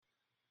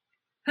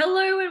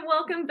Hello and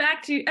welcome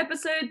back to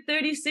episode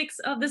 36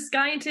 of The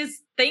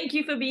Scientists. Thank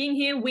you for being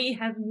here. We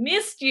have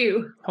missed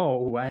you.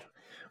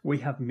 We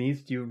have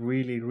missed you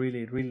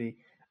really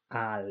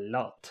a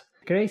lot.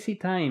 Crazy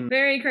time.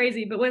 Very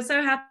crazy, but we're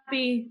so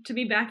happy to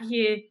be back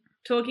here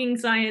talking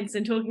science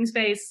and talking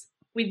space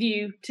with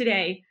you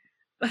today.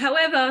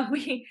 However,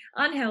 we're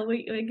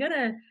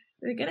gonna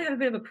have a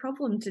bit of a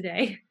problem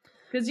today.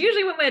 Because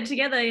usually when we're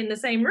together in the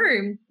same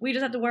room, we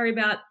just have to worry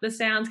about the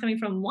sounds coming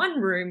from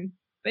one room.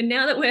 But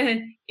now that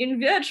we're in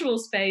virtual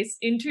space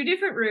in two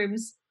different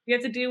rooms, we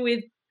have to deal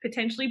with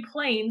potentially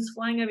planes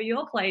flying over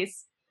your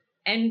place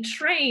and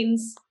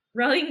trains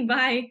running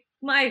by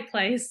my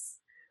place.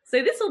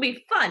 So this will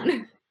be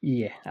fun.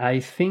 Yeah, I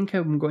think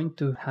I'm going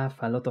to have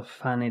a lot of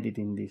fun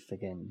editing this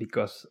again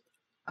because,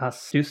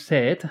 as you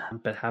said,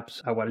 and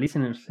perhaps our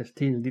listeners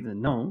still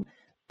didn't know,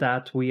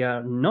 that we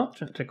are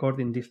not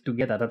recording this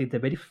together. That is the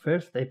very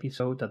first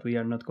episode that we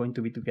are not going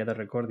to be together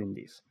recording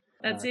this.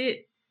 That's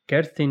it.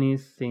 Kerstin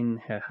is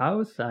in her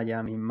house, I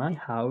am in my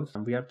house,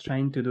 and we are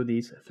trying to do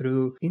this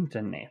through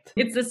internet.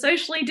 It's the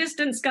socially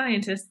distant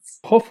scientists.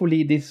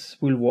 Hopefully this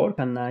will work,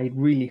 and I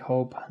really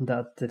hope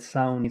that the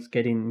sound is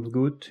getting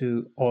good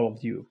to all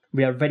of you.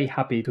 We are very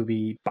happy to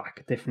be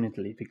back,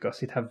 definitely,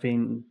 because it has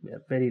been a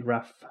very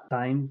rough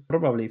time,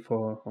 probably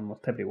for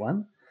almost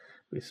everyone,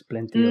 with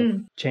plenty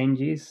of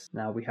changes.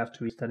 Now we have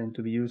to be starting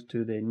to be used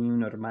to the new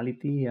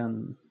normality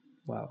and,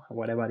 well,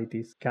 whatever it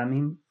is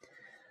coming.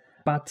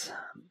 But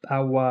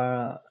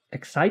our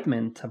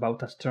excitement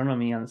about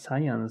astronomy and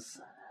science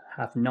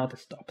have not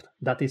stopped.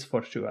 That is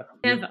for sure.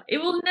 Never. It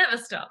will never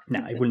stop. No,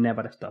 it will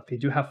never stop.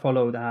 If you have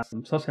followed us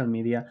on social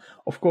media,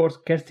 of course,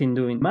 Kerstin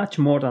doing much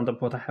more than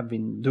what I have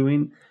been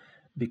doing,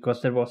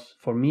 because there was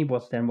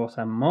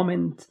a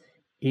moment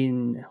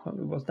in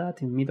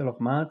middle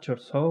of March or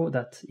so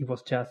that it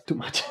was just too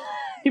much.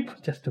 It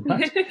was just too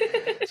much.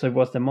 So it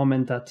was the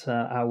moment that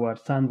our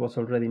son was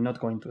already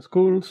not going to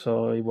school,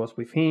 so it was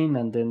with him,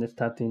 and then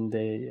starting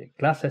the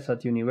classes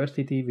at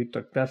university,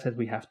 virtual classes.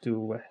 We have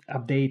to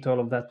update all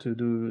of that to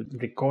do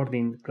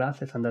recording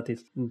classes, and that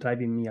is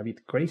driving me a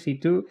bit crazy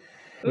too.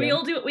 We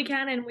all do what we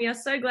can, and we are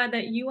so glad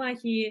that you are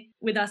here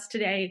with us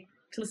today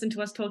to listen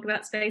to us talk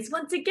about space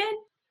once again.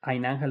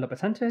 I'm Angel Lopez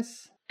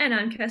Sanchez. And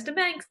I'm Kirsten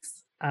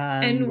Banks.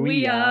 And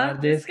we are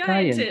the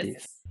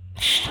Scientists.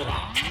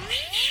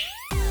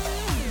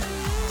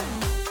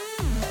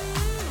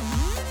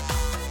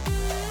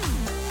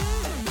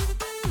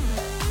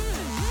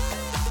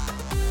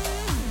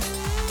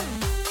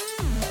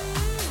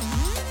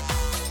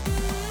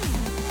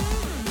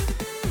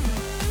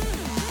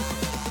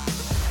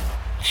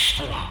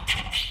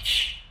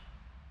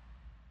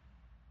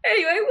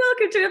 Anyway,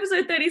 welcome to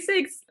episode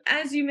 36.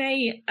 As you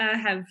may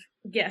have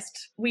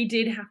guessed, we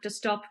did have to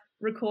stop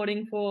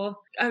recording for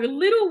a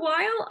little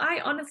while. I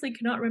honestly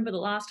cannot remember the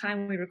last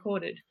time we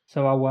recorded.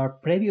 So our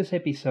previous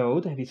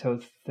episode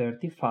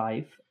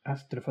 35,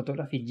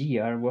 Astrophotography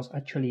Year, was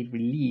actually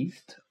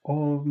released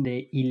on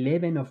the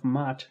 11th of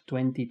March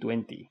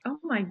 2020. Oh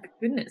my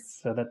goodness.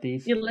 So that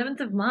is the 11th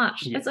of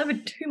March. Yes. That's over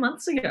 2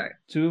 months ago.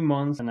 2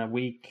 months and a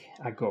week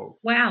ago.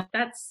 Wow,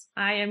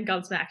 I am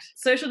gobsmacked.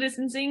 Social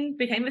distancing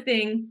became a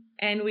thing,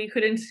 and we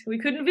couldn't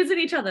visit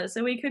each other,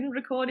 so we couldn't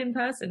record in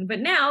person. But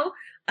now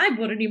I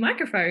bought a new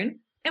microphone,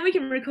 and we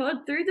can record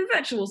through the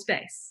virtual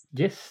space.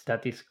 Yes,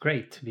 that is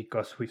great,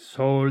 because we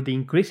saw the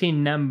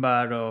increasing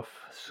number of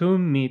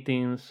Zoom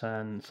meetings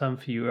and some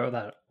few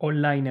other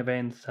online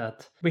events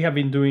that we have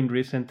been doing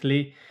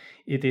recently.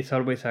 It is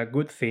always a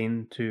good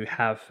thing to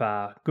have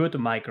a good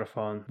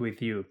microphone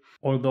with you.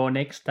 Although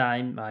next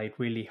time, I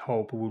really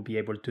hope we'll be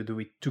able to do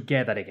it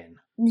together again.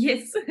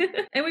 Yes.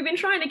 And we've been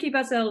trying to keep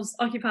ourselves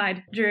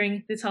occupied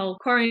during this whole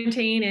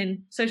quarantine and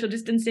social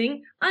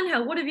distancing.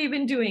 Angel, what have you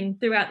been doing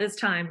throughout this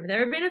time? There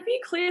have been a few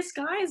clear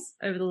skies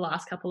over the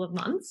last couple of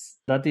months.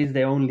 That is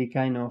the only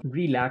kind of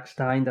relaxed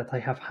time that I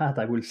have had,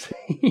 I will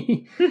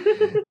say.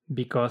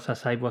 Because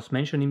as I was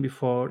mentioning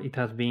before, it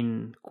has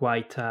been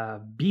quite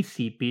a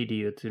busy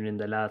period during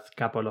the last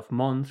couple of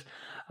months.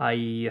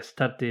 I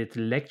started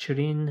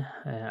lecturing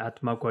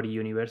at Macquarie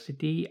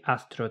University,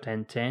 Astro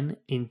 1010,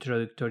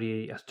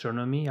 Introductory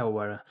Astronomy,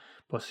 our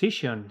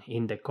position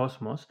in the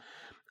cosmos.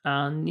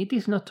 And it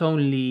is not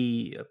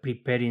only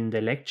preparing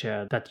the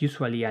lecture, that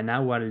usually an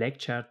hour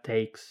lecture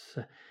takes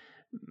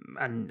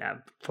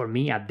for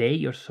me a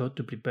day or so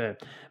to prepare,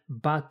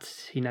 but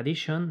in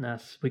addition,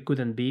 as we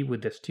couldn't be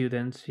with the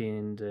students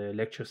in the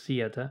lecture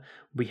theater,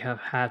 we have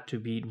had to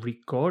be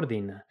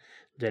recording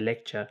the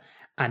lecture,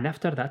 and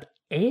after that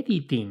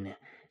editing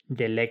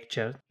the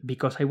lecture,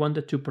 because I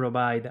wanted to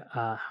provide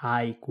a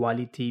high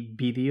quality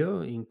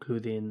video,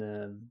 including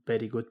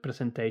very good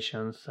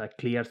presentations, a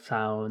clear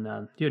sound,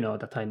 and you know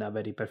that I'm a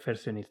very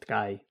perfectionist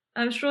guy.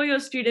 I'm sure your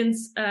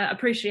students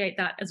appreciate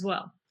that as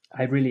well.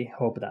 I really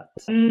hope that.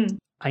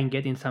 I'm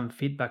getting some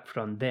feedback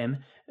from them,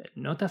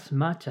 not as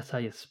much as I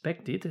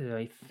expected.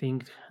 I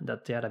think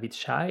that they are a bit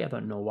shy. I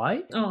don't know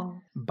why. Oh.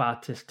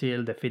 But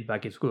still, the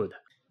feedback is good.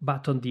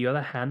 But on the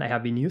other hand, I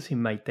have been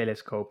using my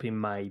telescope in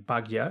my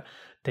backyard,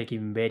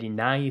 taking very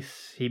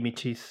nice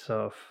images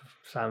of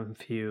some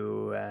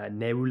few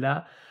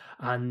nebula.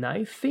 And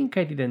I think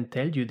I didn't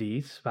tell you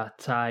this,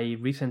 but I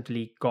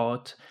recently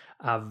got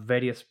a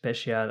very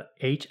special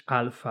H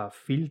alpha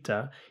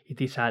filter.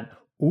 It is an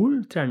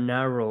ultra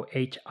narrow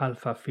H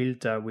alpha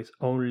filter with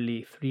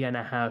only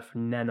 3.5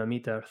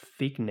 nanometer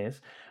thickness,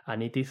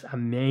 and it is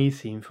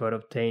amazing for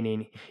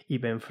obtaining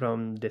even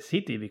from the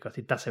city, because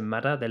it doesn't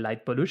matter the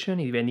light pollution,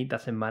 even it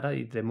doesn't matter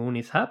if the moon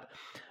is up.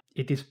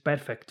 It is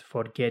perfect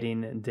for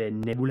getting the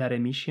nebular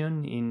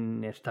emission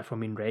in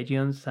star-forming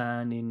regions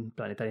and in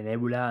planetary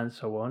nebula and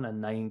so on,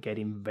 and I'm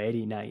getting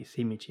very nice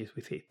images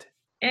with it.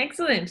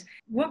 Excellent.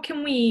 What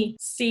can we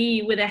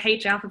see with a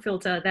H alpha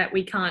filter that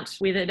we can't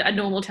with a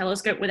normal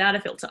telescope without a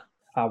filter?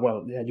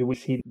 You will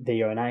see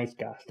the ionized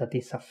gas. That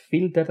is a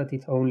filter that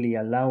is only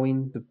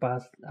allowing to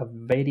pass a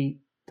very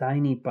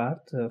tiny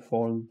part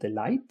for the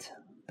light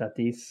that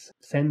is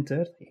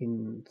centered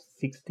in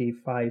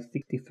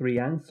 63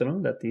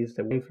 angstrom. That is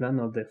the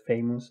wavelength of the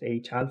famous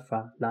H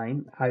alpha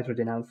line,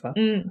 hydrogen alpha,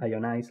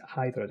 ionized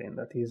hydrogen.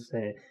 That is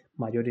the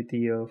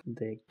majority of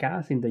the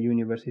gas in the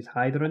universe is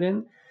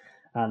hydrogen.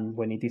 And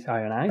when it is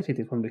ionized, it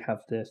is when we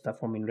have the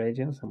star-forming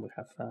regions and we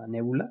have a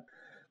nebula.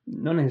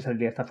 Not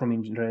necessarily a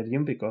star-forming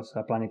region, because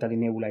a planetary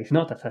nebula is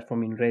not a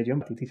star-forming region,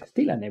 but it is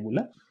still a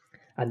nebula.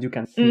 And you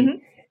can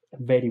see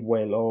very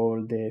well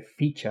all the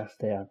features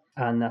there.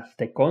 And as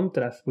the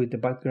contrast with the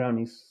background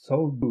is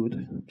so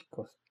good,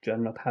 because you are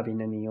not having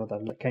any other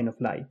kind of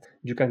light,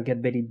 you can get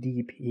very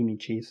deep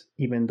images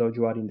even though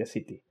you are in the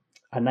city.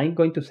 And I'm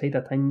going to say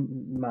that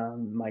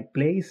my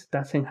place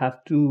doesn't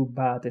have too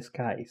bad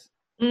skies.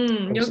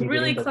 You're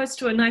really close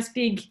to a nice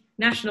big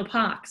national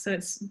park, so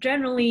it's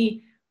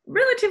generally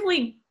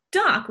relatively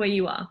dark where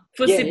you are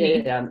for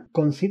Sydney. Yeah.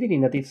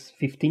 Considering that it's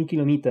 15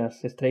 kilometers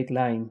a straight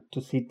line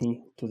to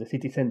Sydney, to the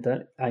city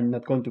center, I'm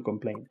not going to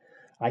complain.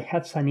 I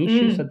had some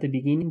issues at the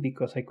beginning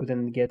because I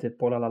couldn't get the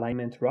polar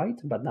alignment right,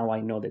 but now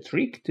I know the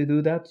trick to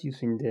do that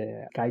using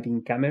the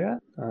guiding camera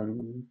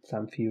and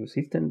some few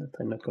systems that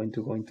I'm not going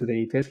to go into the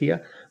details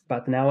here.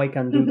 But now I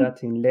can do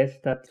that in less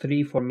than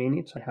 3-4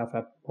 minutes. I have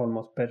a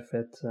almost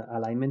perfect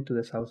alignment to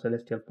the South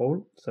Celestial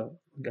Pole, so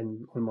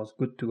I'm almost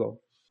good to go.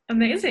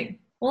 Amazing.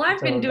 Well,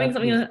 I've been doing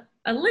something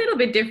a little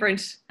bit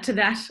different to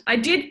that. I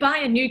did buy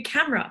a new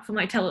camera for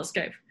my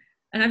telescope,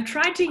 and I've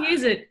tried to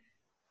use it,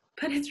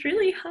 but it's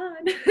really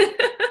hard.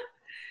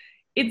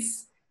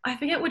 I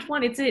forget which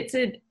one. It's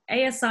an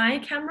ASI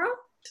camera.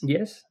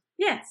 Yes.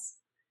 Yes.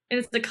 And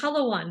it's the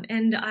color one.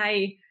 And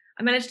I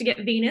managed to get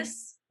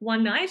Venus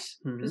one night.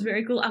 It was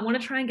very cool. I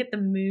want to try and get the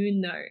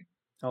moon though.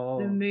 Oh.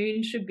 The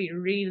moon should be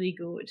really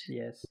good.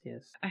 Yes.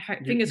 I hope,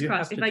 fingers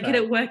crossed, if I get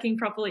it working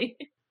properly.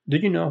 Do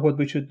you know what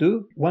we should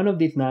do? One of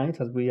these nights,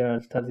 as we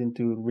are starting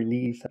to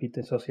release a bit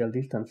the social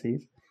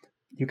distances,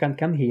 you can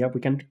come here. We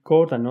can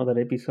record another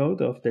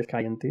episode of The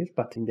Scientist,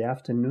 but in the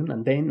afternoon.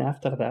 And then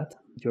after that,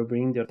 you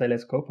bring your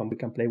telescope and we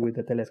can play with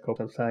the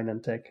telescope outside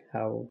and check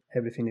how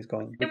everything is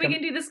going. And we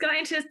can do The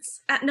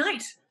Scientists at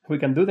night. We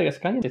can do The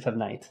Scientists at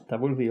night.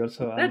 That will be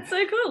also... That's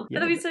so cool. Yeah.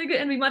 That'll be so good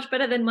and be much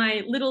better than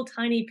my little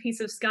tiny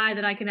piece of sky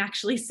that I can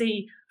actually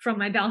see from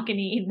my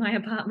balcony in my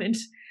apartment.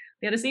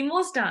 Be able to see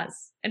more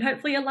stars and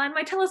hopefully align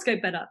my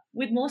telescope better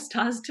with more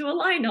stars to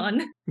align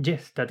on.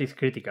 Yes, that is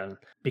critical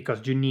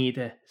because you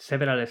need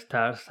several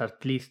stars,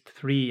 at least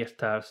 3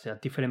 stars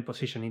at different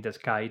positions in the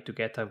sky to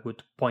get a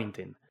good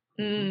pointing.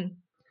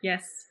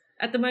 Yes.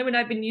 At the moment,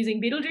 I've been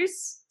using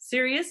Betelgeuse,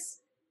 Sirius,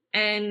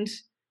 and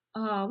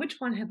which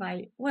one have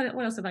I? What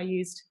else have I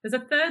used? There's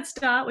a third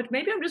star, which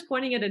maybe I'm just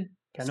pointing at a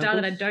star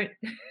that I don't.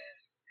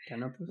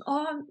 Canopus?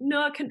 Oh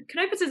no,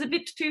 Canopus is a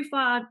bit too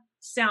far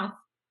south.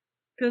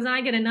 Because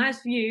I get a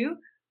nice view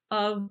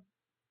of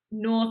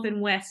north and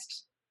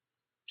west,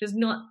 which is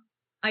not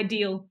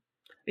ideal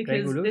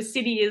because Regulus? The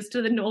city is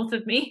to the north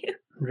of me.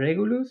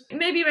 Regulus?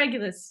 Maybe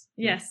Regulus,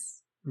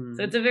 yes.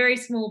 So it's a very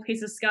small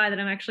piece of sky that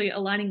I'm actually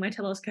aligning my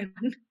telescope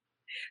on.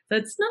 So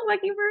it's not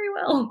working very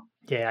well.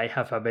 Yeah, I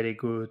have a very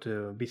good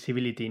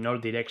visibility in all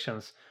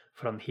directions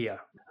from here.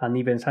 And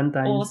even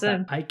sometimes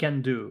I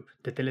can do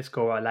the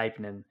telescope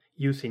alignment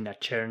using a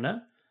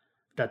Cherna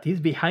that is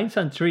behind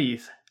some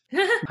trees.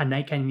 And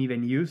I can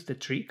even use the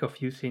trick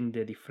of using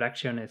the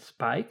diffraction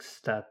spikes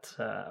that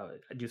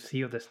you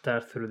see of the star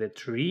through the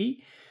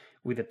tree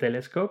with the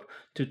telescope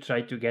to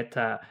try to get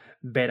a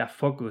better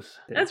focus.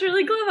 That's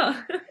really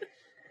clever.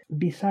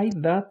 Besides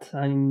that,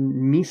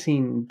 I'm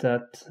missing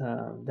that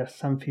there's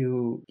some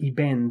few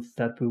events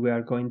that we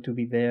were going to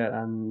be there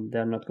and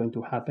they're not going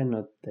to happen,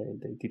 or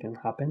they didn't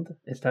happen.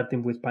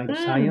 Starting with Pint of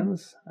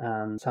Science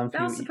and some.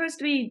 That was supposed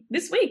to be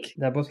this week.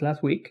 That was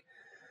last week.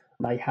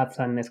 I had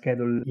some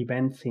scheduled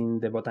events in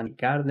the Botanic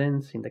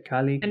Gardens, in the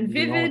Cali. And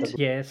Vivid.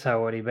 Yes,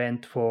 our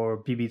event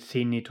for Vivid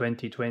Sydney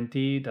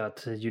 2020 that,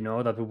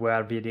 that we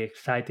were really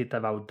excited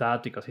about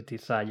that because it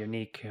is a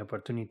unique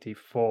opportunity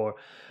for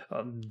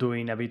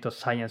doing a bit of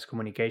science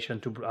communication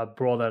to a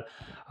broader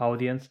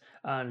audience.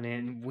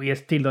 And we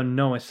still don't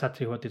know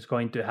exactly what is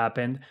going to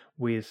happen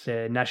with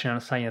National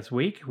Science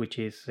Week, which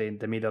is in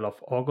the middle of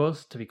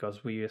August,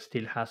 because we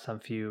still have some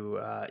few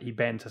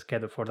events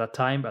scheduled for that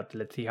time, but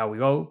let's see how we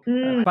go.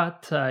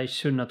 But I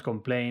should not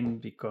complain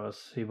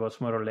because it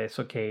was more or less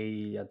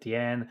okay at the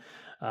end.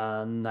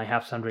 And I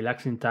have some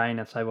relaxing time,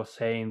 as I was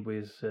saying,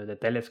 with the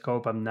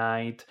telescope at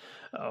night.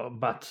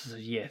 But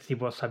yes,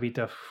 it was a bit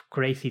of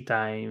crazy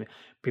time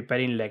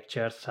preparing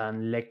lectures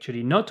and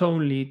lecturing not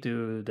only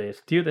to the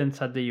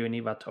students at the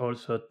uni, but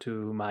also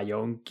to my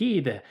own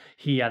kid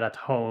here at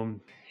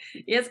home.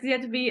 Yes, because you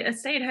have to be a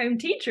stay-at-home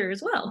teacher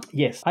as well.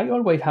 Yes, I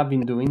always have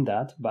been doing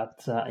that,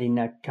 but in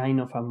a kind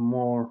of a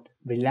more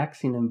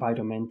relaxing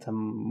environment and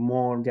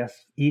more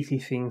just easy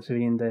things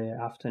during the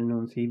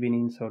afternoons,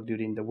 evenings, or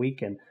during the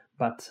weekend.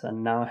 But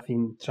now I've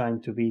been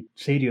trying to be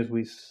serious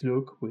with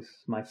Luke, with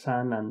my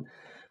son, and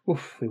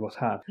it was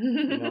hard.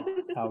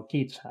 How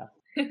kids are.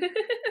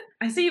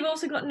 I see you've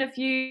also gotten a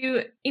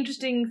few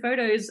interesting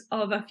photos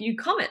of a few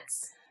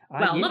comets.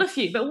 Well, yes. Not a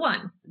few, but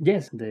one.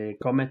 Yes, the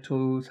Comet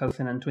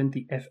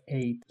 2020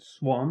 F8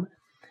 Swarm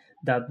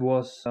that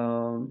was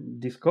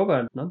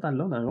discovered not that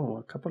long ago,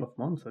 a couple of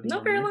months.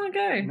 Not very long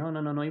ago.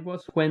 No. It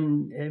was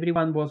when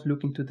everyone was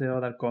looking to the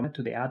other comet,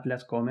 to the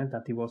Atlas comet,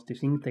 that it was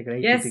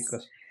disintegrated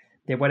because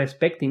they were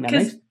expecting.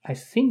 And I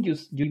think you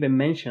even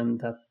mentioned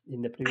that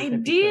in the previous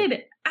episode.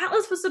 Did.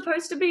 Atlas was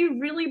supposed to be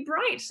really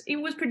bright. It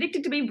was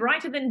predicted to be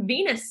brighter than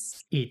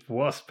Venus. It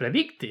was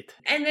predicted.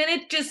 And then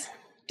it just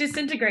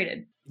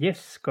disintegrated.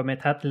 Yes,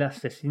 Comet Atlas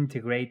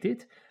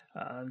disintegrated.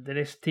 There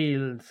is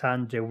still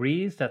some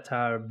debris that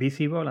are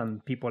visible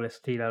and people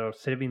still are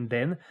observing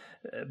them.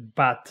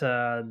 But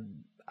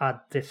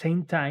at the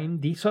same time,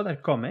 this other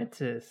comet,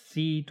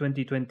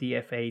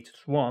 C2020 F8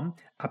 Swarm,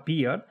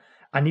 appeared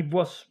and it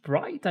was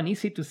bright and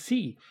easy to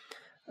see.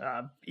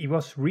 It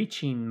was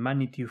reaching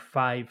magnitude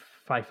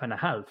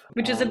 5.5.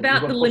 Which is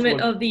about the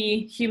limit of the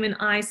human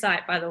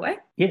eyesight, by the way.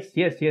 Yes.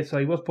 So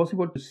it was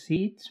possible to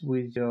see it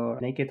with your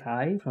naked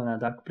eye from a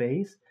dark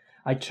place.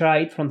 I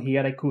tried from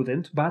here, I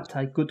couldn't, but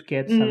I could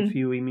get some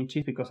few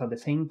images because at the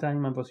same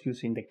time I was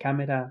using the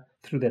camera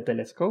through the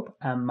telescope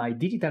and my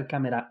digital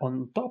camera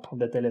on top of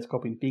the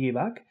telescope in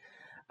piggyback.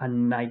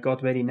 And I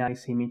got very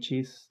nice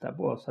images. That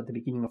was at the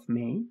beginning of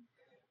May,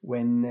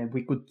 when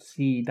we could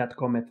see that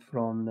comet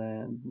from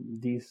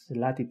this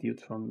latitude,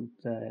 from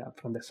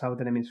the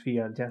southern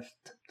hemisphere,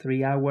 just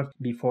 3 hours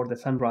before the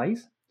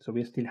sunrise. So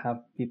we still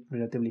have it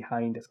relatively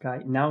high in the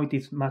sky. Now it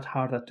is much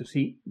harder to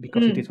see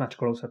because it is much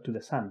closer to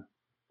the sun.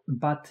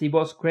 But it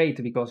was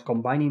great because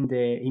combining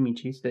the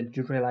images, that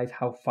you realize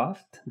how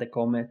fast the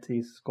comet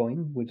is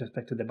going with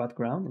respect to the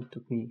background. It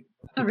took me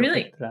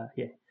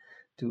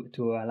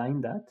to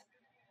align that.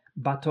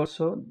 But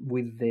also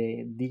with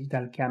the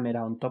digital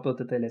camera on top of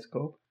the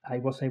telescope, I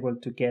was able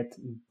to get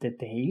the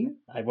tail.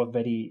 I was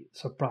very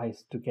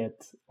surprised to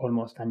get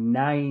almost a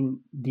 9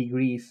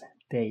 degrees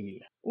tail.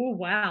 Oh,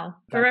 wow.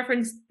 For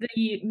reference,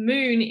 the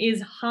moon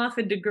is half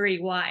a degree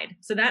wide.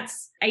 So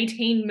that's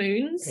 18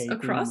 moons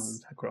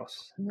across?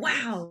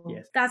 Wow.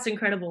 Yes. That's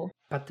incredible.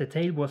 But the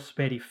tail was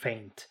very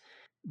faint.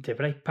 The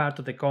bright part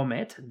of the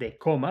comet, the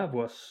coma,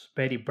 was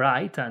very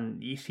bright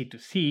and easy to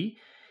see,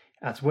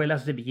 as well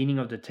as the beginning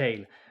of the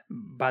tail.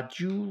 But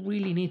you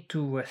really need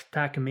to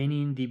stack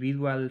many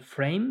individual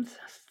frames,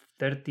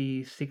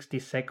 30, 60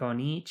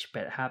 seconds each,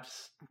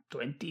 perhaps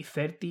 20,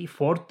 30,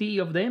 40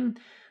 of them,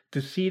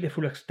 to see the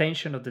full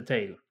extension of the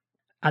tail.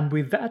 And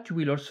with that, you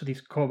will also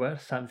discover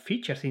some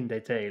features in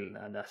the tail,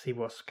 and as it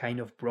was kind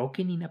of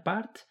broken in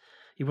apart,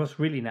 it was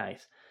really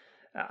nice.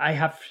 I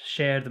have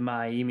shared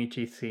my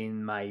images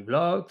in my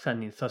blogs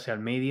and in social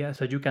media,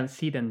 so you can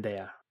see them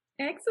there.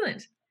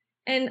 Excellent.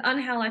 And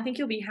Angel, I think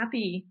you'll be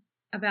happy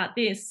about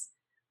this.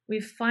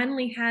 We've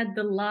finally had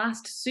the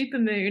last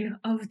supermoon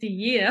of the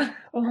year.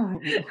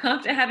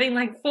 After having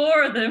like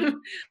 4 of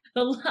them,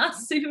 the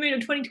last supermoon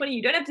of 2020.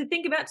 You don't have to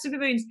think about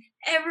supermoons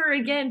ever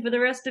again for the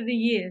rest of the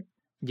year.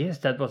 Yes,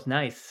 that was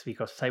nice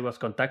because I was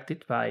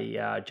contacted by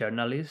a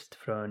journalist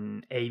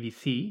from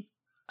ABC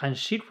and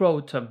she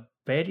wrote a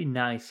very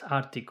nice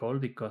article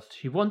because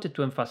she wanted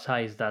to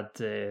emphasize that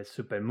the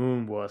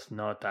supermoon was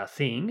not a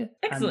thing.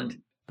 Excellent.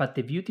 But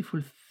the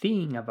beautiful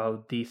thing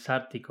about this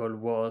article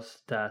was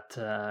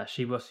that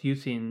she was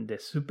using the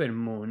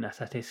supermoon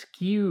as an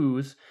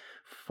excuse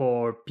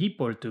for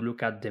people to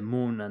look at the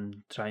moon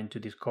and trying to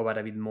discover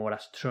a bit more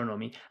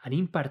astronomy, and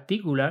in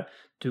particular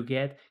to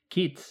get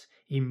kids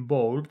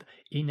involved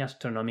in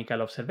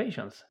astronomical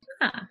observations.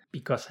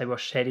 Because I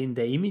was sharing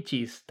the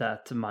images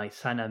that my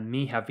son and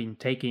me have been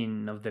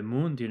taking of the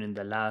moon during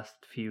the last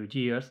few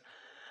years.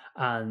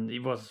 And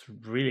it was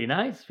really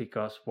nice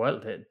because, well,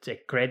 the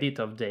credit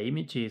of the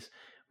images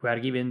were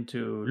given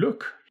to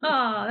Luke.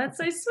 Oh, that's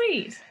so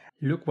sweet.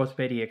 Luke was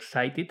very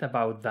excited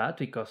about that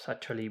because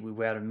actually we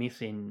were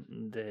missing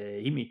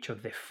the image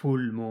of the full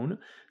moon.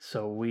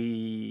 So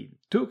we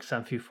took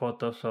some few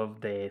photos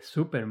of the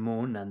super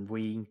moon and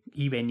we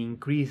even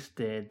increased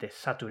the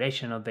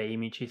saturation of the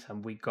images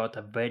and we got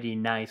a very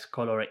nice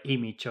color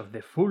image of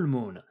the full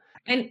moon.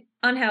 And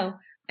Angel,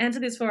 answer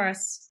this for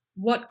us.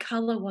 What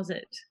color was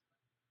it?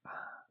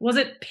 Was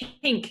it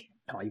pink?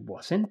 No, it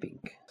wasn't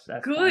pink.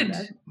 That's Good.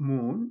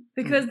 Moon.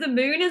 Because the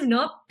moon is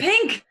not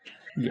pink.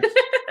 Yes.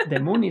 The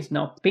moon is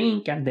not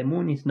pink and the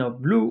moon is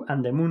not blue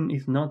and the moon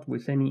is not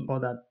with any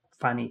other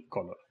funny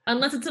color.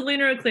 Unless it's a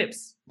lunar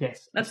eclipse.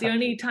 Yes. That's exactly. The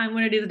only time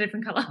when it is a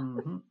different color.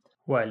 Mm-hmm.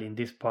 Well, in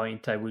this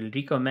point, I will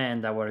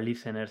recommend our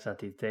listeners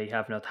that if they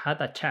have not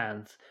had a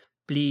chance,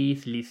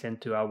 please listen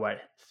to our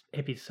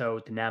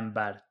episode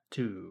number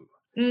 2.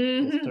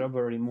 Mm-hmm. The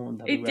strawberry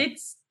moon.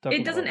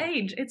 It doesn't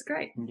age. It's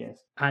great. Yes.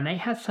 And I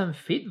had some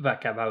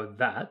feedback about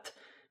that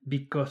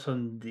because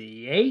on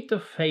the 8th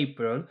of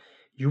April,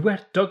 you were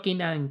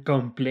talking and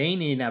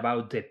complaining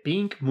about the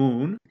pink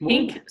moon.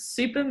 Pink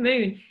super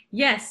moon.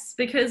 Yes,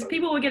 because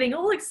people were getting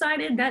all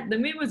excited that the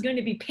moon was going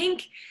to be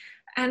pink.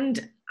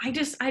 And I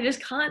just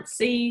can't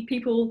see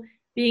people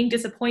being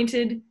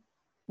disappointed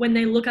when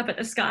they look up at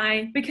the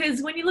sky.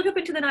 Because when you look up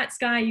into the night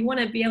sky, you want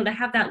to be able to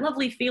have that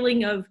lovely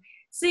feeling of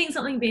seeing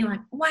something being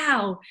like,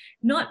 wow,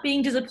 not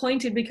being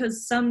disappointed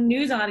because some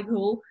news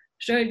article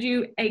showed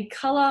you a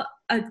color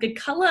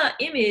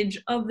image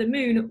of the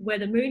moon where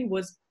the moon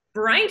was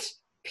bright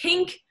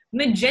pink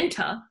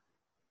magenta,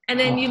 and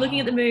then you're looking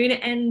at the moon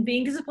and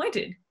being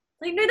disappointed.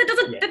 Like, no, it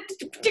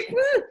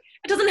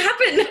doesn't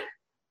happen.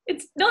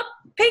 It's not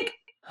pink.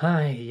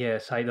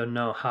 Yes, I don't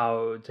know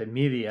how the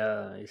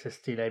media is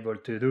still able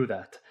to do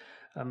that.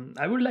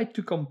 I would like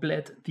to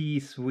complete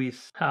this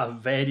with a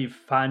very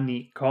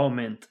funny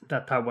comment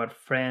that our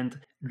friend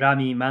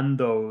Rami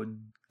Mando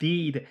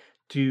did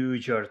to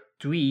your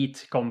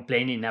tweet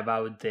complaining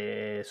about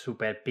the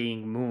super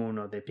pink moon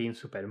or the pink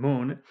super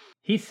moon.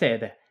 He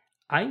said,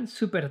 I'm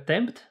super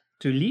tempted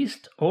to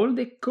list all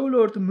the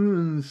colored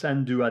moons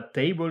and do a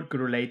table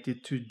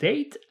correlated to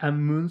date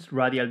and moon's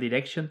radial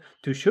direction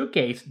to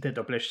showcase the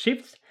Doppler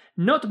shifts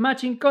not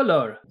matching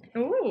color.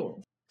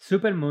 Ooh.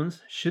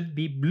 Supermoons should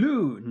be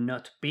blue,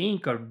 not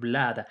pink or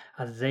blood,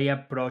 as they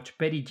approach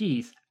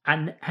perigee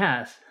and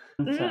as.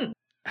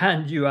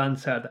 And you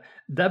answered,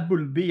 that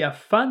would be a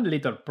fun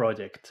little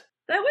project.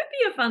 That would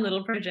be a fun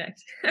little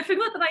project. I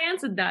forgot that I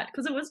answered that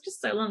because it was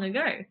just so long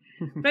ago.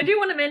 But I do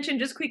want to mention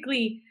just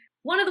quickly,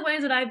 one of the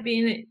ways that I've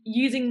been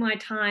using my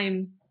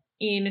time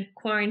in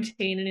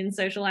quarantine and in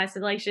social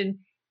isolation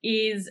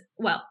is,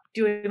 well,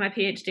 doing my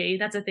PhD.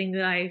 That's a thing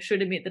that I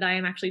should admit that I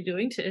am actually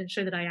doing to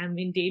show that I am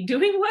indeed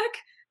doing work,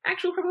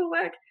 actual proper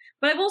work.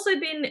 But I've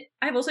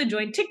also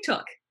joined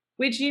TikTok,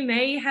 which you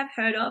may have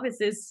heard of. It's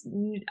this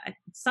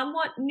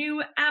somewhat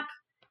new app.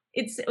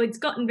 It's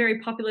gotten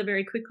very popular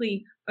very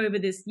quickly over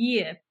this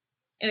year.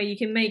 You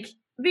can make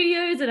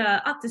videos that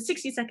are up to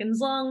 60 seconds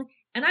long,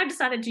 and I've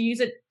decided to use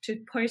it to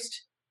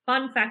post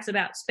fun facts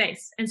about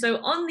space. And so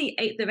on the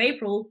 8th of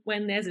April,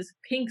 when there's this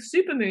pink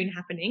supermoon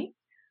happening,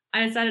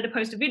 I decided to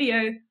post a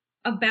video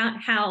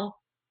about how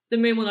the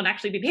moon will not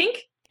actually be pink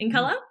in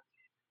color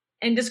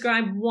and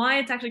describe why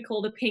it's actually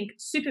called a pink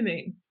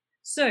supermoon.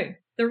 So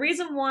the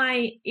reason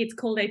why it's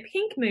called a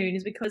pink moon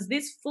is because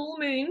this full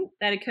moon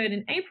that occurred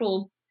in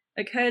April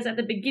occurs at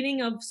the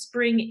beginning of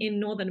spring in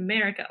Northern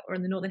America or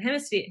in the Northern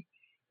Hemisphere.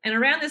 And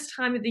around this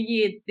time of the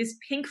year, this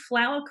pink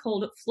flower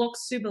called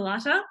Phlox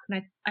subulata,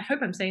 and I hope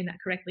I'm saying that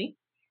correctly,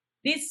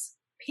 this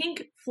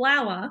pink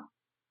flower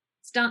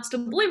starts to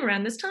bloom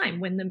around this time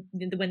when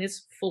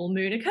this full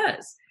moon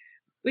occurs,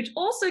 which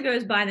also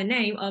goes by the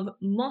name of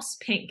moss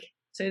pink.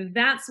 So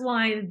that's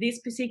why this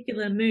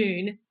particular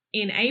moon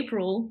in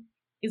April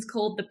is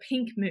called the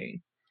pink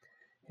moon.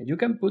 You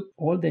can put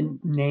all the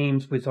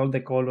names with all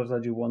the colors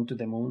that you want to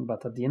the moon,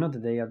 but at the end of the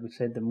day, as we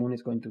said, the moon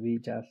is going to be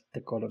just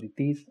the color it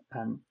is,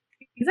 and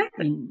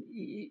exactly.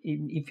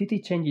 If it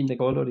is changing the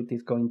color, it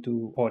is going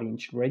to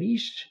orange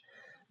reddish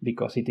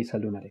because it is a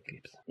lunar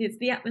eclipse. It's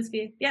the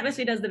atmosphere. The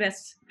atmosphere has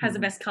the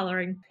best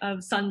coloring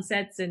of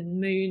sunsets and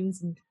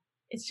moons, and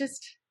it's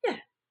just, yeah,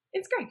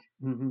 it's great.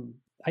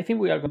 I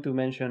think we are going to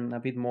mention a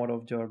bit more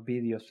of your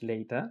videos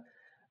later.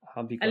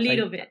 Because a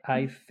little bit.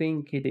 I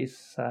think it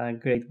is a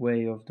great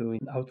way of doing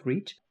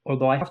outreach.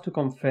 Although I have to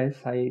confess,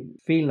 I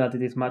feel that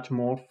it is much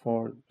more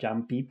for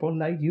young people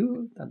like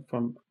you than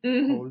from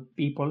old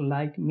people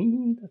like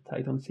me. That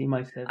I don't see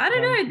myself. I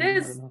don't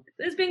know.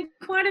 There's been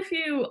quite a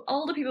few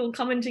older people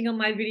commenting on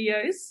my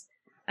videos.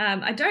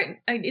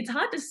 It's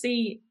hard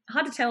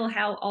to tell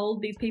how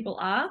old these people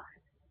are,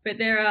 but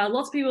there are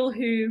lots of people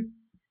who.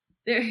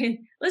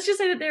 Let's just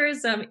say that there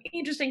is some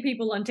interesting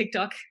people on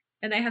TikTok,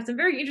 and they have some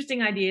very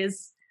interesting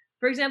ideas.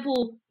 For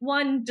example,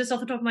 one just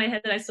off the top of my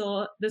head that I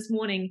saw this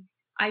morning,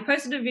 I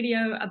posted a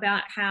video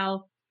about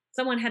how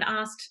someone had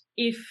asked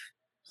if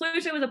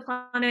Pluto was a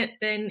planet,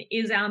 then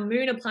is our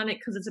moon a planet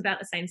because it's about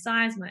the same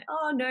size? I'm like,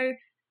 oh no,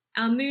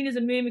 our moon is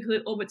a moon because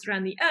it orbits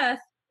around the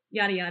Earth,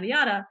 yada, yada,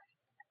 yada,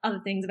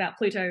 other things about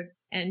Pluto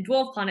and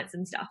dwarf planets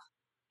and stuff.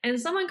 And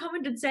someone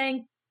commented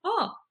saying,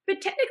 oh,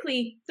 but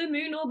technically the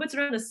moon orbits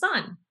around the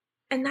sun.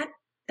 And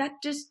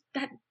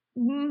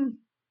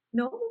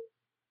no.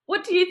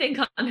 What do you think,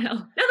 Angel?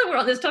 Now that we're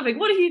on this topic,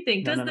 what do you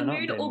think? Does the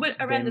moon orbit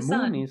around the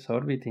sun? The moon is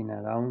orbiting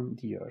around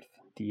the Earth.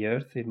 The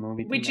Earth is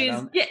moving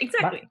around. Yeah,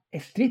 exactly.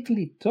 But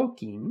strictly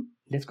talking,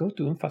 let's go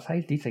to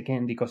emphasize this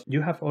again, because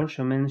you have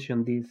also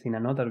mentioned this in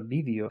another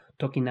video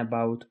talking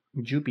about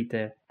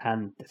Jupiter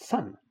and the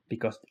sun,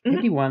 because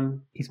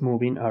everyone is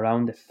moving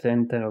around the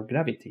center of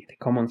gravity, the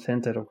common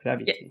center of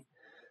gravity. Yeah.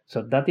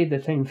 So that is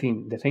the same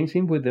thing. The same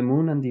thing with the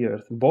moon and the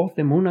Earth. Both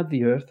the moon and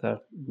the Earth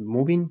are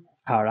moving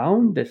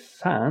around the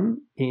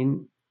sun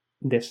in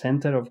the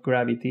center of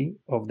gravity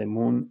of the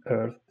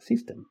moon-Earth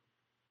system.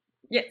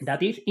 Yes.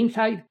 That is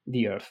inside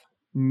the Earth,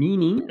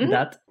 meaning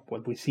that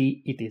what we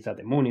see it is that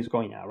the moon is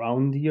going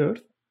around the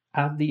Earth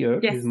as the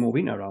Earth is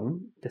moving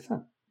around the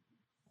sun.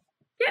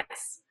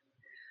 Yes.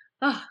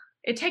 Oh,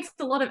 it takes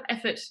a lot of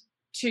effort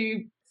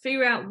to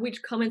figure out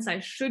which comments I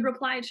should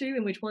reply to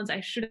and which ones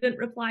I shouldn't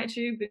reply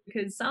to,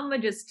 because some are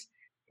just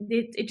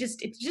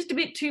it's just a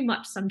bit too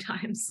much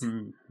sometimes.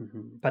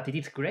 But it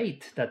is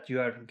great that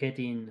you are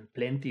getting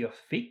plenty of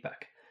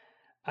feedback.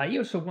 I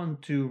also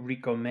want to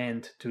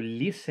recommend to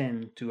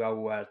listen to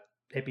our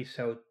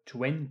episode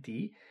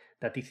 20,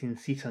 that is in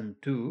season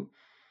 2,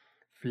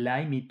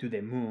 Fly Me to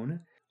the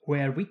Moon,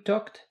 where we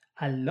talked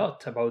a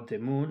lot about the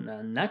moon,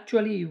 and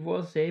actually it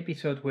was the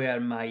episode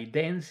where my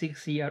then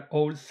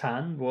 6-year-old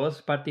son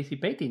was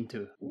participating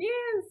too.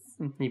 Yes.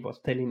 He was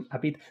telling a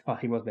bit,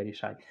 he was very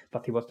shy,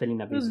 but he was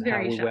telling a bit. He was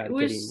very shy. It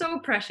was so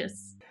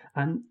precious.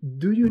 And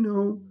do you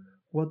know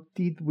what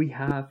did we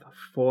have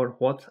for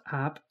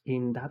WhatsApp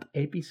in that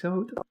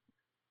episode?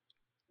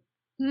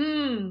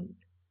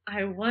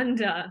 I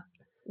wonder,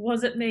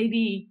 was it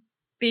maybe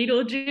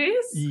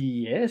Beetlejuice?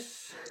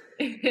 Yes.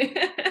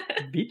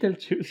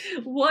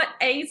 Beetlejuice. What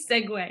a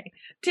segue.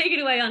 Take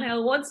it away,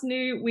 Angel. What's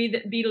new with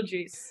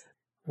Beetlejuice?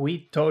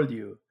 We told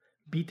you,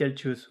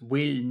 Beetlejuice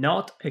will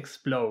not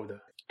explode.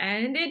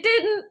 And it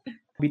didn't.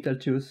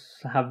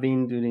 Beetlejuice have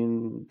been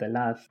during the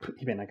last,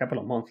 even a couple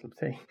of months, let's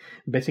say,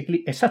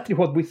 basically exactly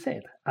what we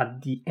said.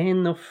 At the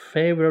end of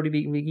February,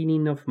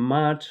 beginning of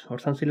March, or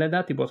something like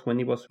that, it was when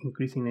it was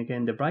increasing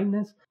again the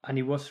brightness, and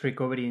it was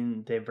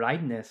recovering the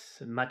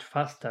brightness much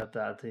faster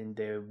than in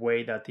the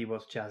way that it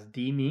was just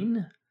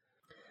dimming.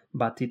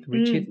 But it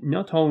reached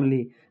not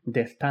only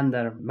the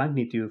standard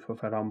magnitude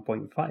of around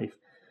 0.5,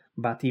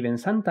 but even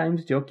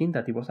sometimes joking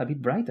that it was a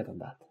bit brighter than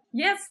that.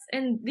 Yes,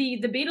 and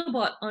the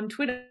Beetlebot on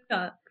Twitter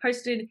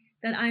posted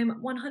that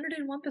I'm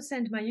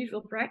 101% my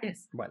usual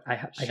brightness. Well, I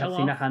have seen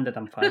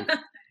 105.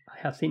 I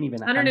have seen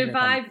even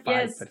 105, 105%.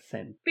 yes.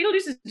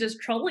 Beetlejuice is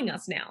just trolling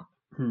us now.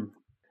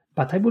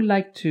 But I would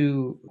like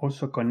to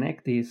also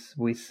connect this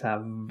with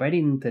a very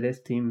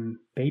interesting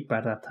paper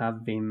that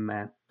have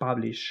been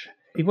published.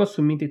 It was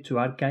submitted to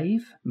arXiv,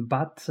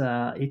 but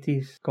it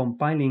is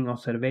compiling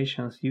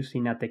observations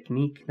using a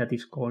technique that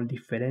is called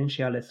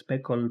differential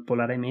speckle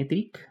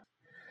polarimetric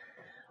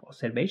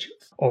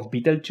observations of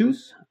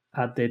Betelgeuse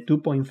at the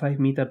 2.5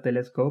 meter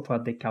telescope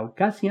at the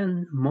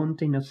Caucasian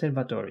Mountain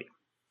Observatory.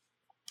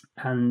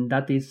 And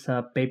that is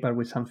a paper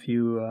with some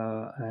few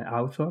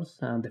authors.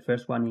 The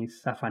first one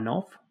is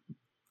Safanov,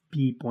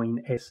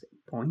 P.S.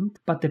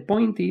 But the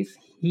point is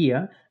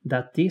here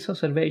that these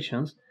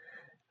observations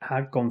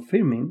are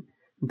confirming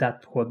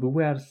that what we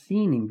were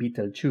seeing in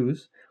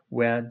Betelgeuse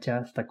were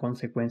just a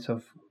consequence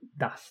of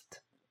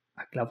dust.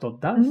 A cloud of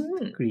dust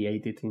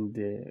created in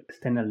the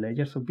external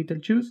layers of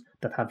Betelgeuse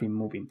that have been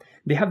moving.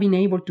 They have been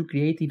able to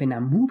create even a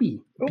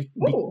movie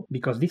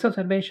because these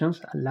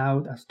observations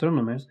allowed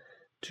astronomers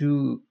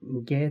to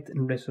get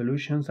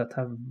resolutions that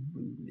have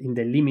in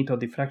the limit of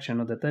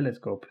diffraction of the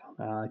telescope.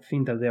 I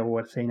think that they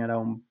were saying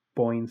around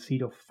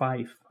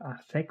 0.05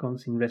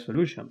 seconds in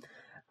resolution.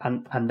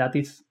 And that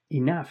is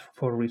enough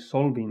for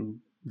resolving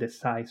the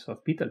size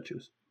of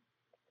Betelgeuse.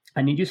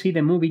 And if you see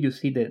the movie, you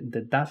see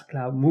the dust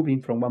cloud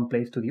moving from one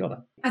place to the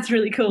other. That's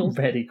really cool.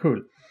 Very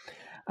cool.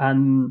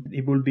 And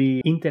it will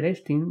be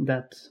interesting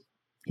that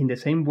in the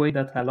same way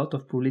that a lot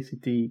of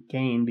publicity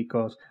came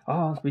because,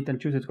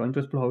 Betelgeuse is going to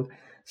explode,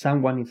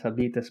 someone is a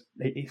bit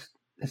is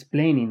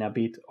explaining a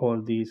bit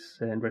all these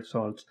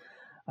results.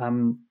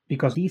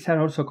 Because these are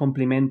also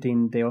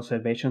complementing the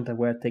observations that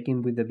were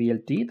taken with the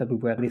VLT that we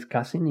were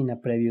discussing in a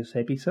previous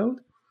episode.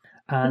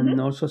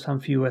 And also some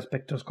few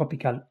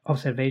spectroscopical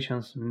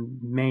observations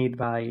made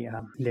by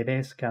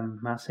Levesque and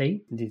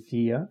Massey this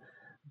year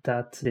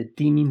that the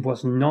dimming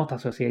was not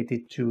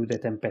associated to the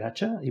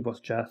temperature. It was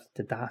just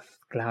the dust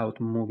cloud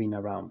moving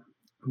around.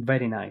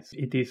 Very nice.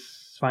 It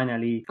is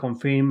finally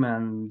confirmed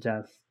and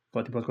just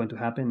what was going to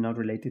happen, not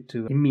related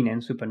to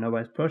imminent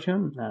supernova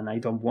explosion. And I'm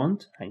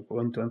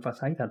going to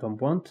emphasize, I don't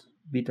want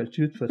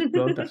Betelgeuse to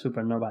explode a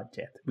supernova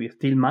yet. We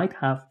still might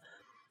have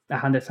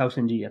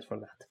 100,000 years for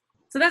that.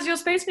 So that's your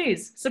space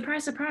news.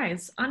 Surprise,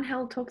 surprise.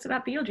 Angel talks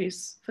about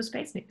Betelgeuse for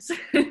space news.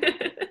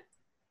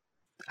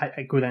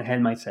 I couldn't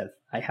help myself.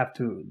 I have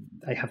to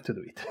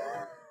do it.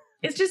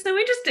 It's just so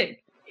interesting.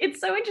 it's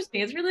so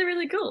interesting. It's really,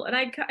 really cool. And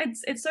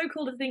it's so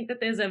cool to think that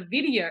there's a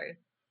video,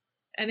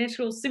 an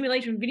actual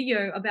simulation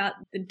video about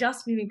the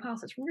dust moving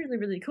past. It's really,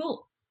 really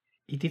cool.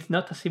 It is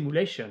not a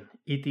simulation.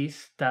 It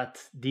is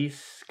that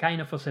this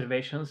kind of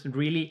observations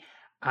really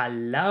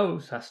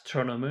allows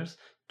astronomers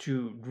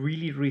to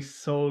really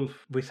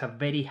resolve with a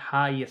very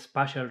high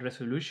spatial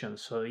resolution.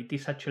 So it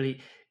is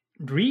actually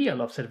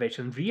real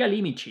observations, real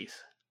images.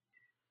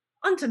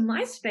 Onto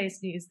my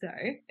space news though,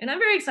 and I'm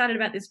very excited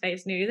about this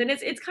space news, and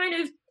it's kind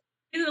of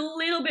is a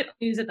little bit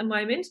news at the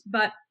moment,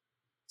 but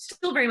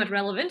still very much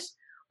relevant.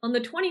 On the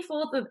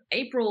 24th of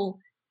April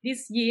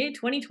this year,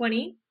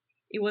 2020,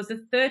 it was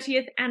the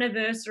 30th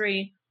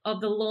anniversary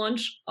of the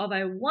launch of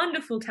a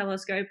wonderful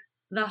telescope,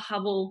 the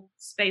Hubble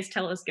Space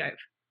Telescope.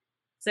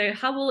 So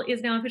Hubble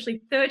is now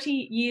officially 30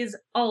 years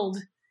old,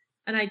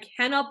 and I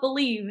cannot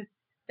believe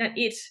that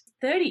it's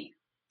 30.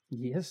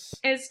 Yes.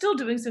 And it's still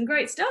doing some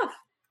great stuff.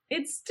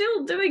 It's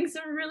still doing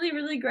some really,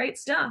 really great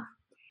stuff.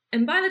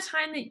 And by the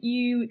time that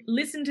you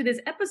listen to this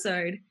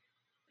episode,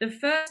 the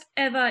first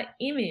ever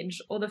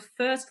image or the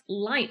first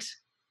light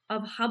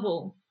of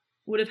Hubble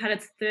would have had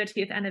its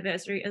 30th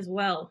anniversary as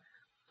well.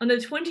 On the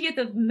 20th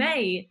of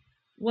May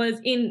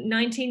was in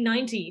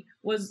 1990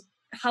 was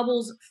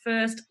Hubble's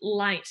first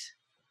light.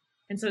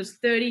 And so it's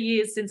 30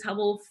 years since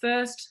Hubble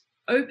first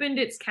opened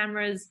its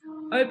cameras,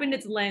 opened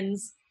its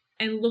lens,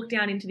 and looked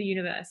out into the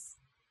universe.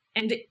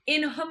 And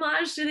in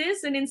homage to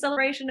this and in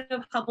celebration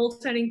of Hubble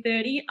turning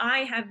 30, I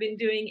have been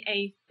doing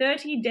a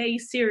 30-day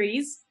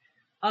series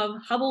of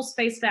Hubble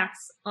space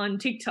facts on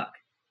TikTok.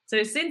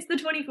 So since the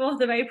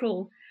 24th of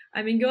April,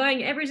 I've been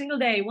going every single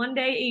day, one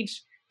day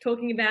each,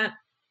 talking about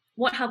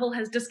what Hubble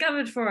has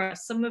discovered for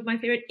us, some of my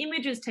favorite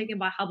images taken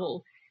by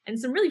Hubble, and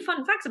some really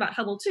fun facts about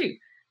Hubble too.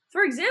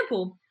 For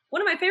example,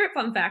 one of my favorite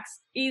fun facts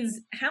is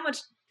how much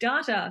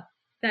data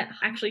that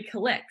actually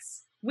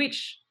collects,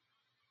 which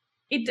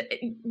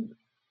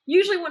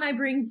usually when I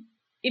bring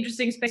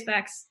interesting space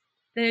facts,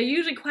 they're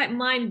usually quite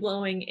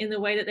mind-blowing in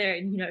the way that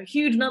they're,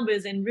 huge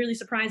numbers and really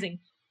surprising.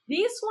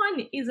 This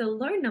one is a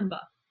low number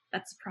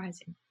that's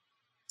surprising.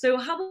 So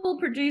Hubble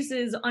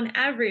produces on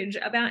average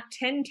about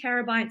 10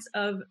 terabytes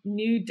of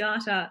new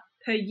data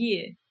per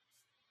year.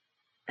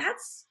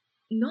 That's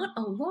not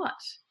a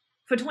lot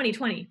for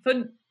 2020.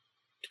 For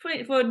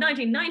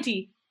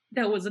 1990,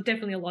 that was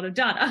definitely a lot of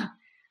data.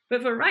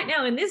 But for right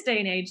now in this day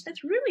and age,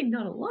 that's really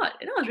not a lot.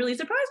 And I was really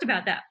surprised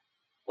about that.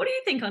 What do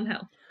you think,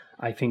 Angel?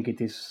 I think it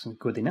is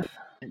good enough.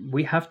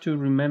 We have to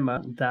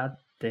remember that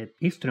the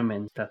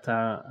instruments that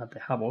are at the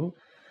Hubble,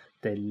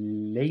 the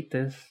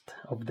latest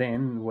of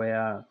them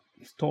were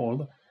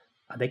installed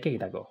a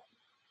decade ago.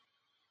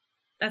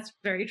 That's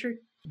very true.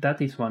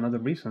 That is one of the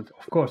reasons.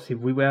 Of course, if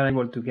we were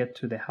able to get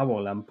to the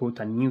Hubble and put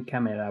a new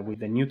camera with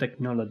the new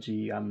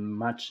technology and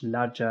much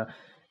larger,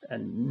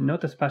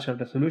 not a spatial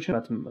resolution,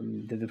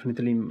 but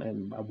definitely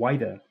a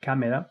wider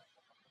camera,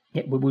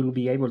 yeah, we will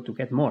be able to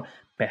get more.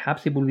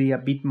 Perhaps it will be a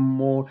bit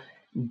more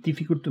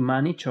difficult to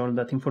manage all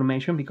that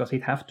information because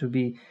it has to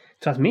be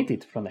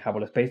transmitted from the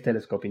Hubble Space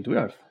Telescope into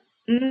Earth.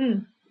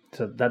 Mm.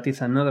 So that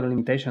is another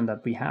limitation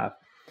that we have.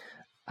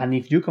 And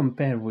if you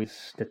compare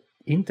with the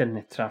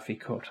internet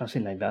traffic or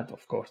something like that,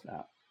 of course,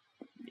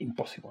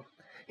 impossible.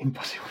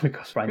 Impossible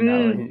because right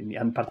now,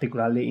 and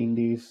particularly in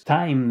these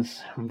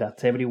times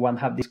that everyone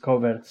have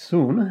discovered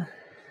soon,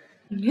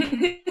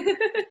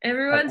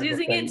 everyone's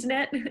using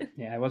internet.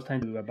 Yeah, I was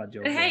trying to do a bad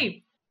joke. But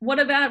hey, what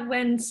about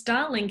when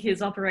Starlink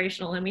is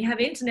operational and we have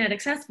internet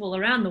accessible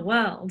around the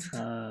world?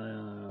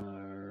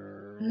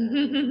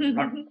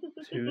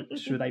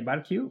 Should I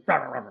bark you?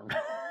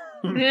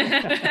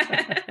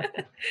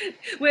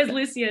 Where's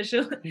Lucia?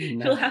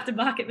 She'll have to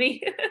bark at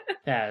me.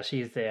 Yeah,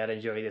 she's there,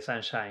 enjoy the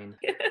sunshine.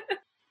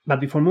 But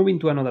before moving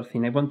to another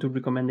thing, I want to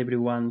recommend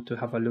everyone to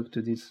have a look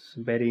to these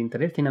very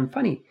interesting and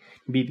funny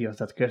videos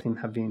that Kerstin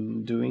have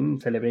been doing,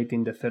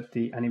 celebrating the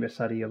 30th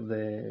anniversary of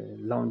the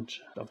launch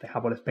of the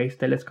Hubble Space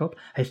Telescope.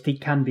 I still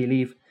can't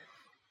believe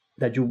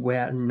that you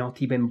were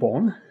not even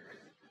born.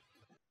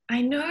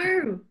 I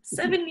know,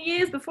 7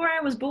 years before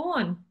I was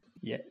born.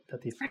 Yeah,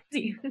 that is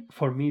crazy.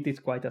 For me, it is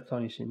quite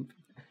astonishing.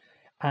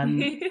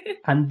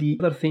 And the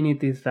other thing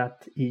it is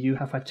that if you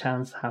have a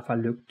chance, have a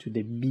look to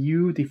the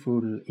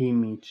beautiful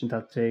image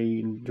that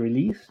they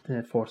released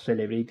for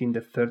celebrating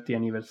the 30th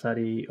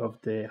anniversary of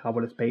the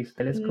Hubble Space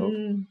Telescope.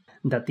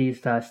 That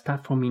is a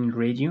star-forming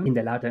region in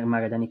the Large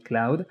Magellanic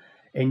Cloud,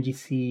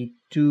 NGC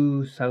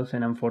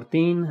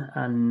 2014,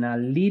 and a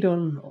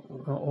little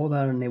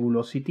other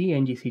nebulosity,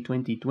 NGC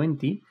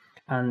 2020.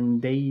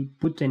 And they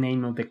put the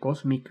name of the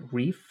cosmic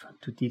reef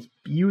to this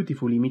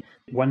beautiful image.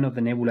 One of the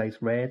nebula is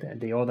red,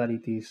 the other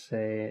it is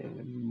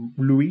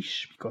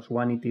bluish, because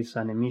one it is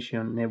an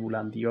emission nebula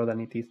and the other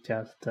it is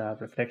just a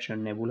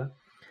reflection nebula.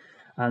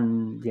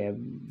 And yeah,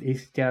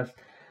 it's just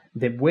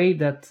the way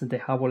that the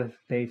Hubble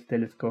Space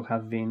Telescope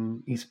has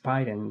been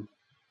inspiring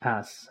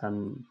us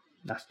and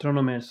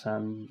astronomers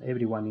and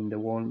everyone in the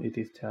world. It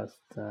is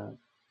just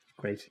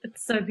crazy.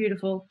 It's so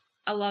beautiful.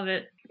 I love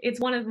it. It's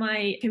one of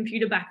my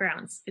computer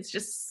backgrounds. It's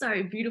just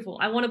so beautiful.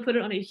 I want to put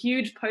it on a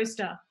huge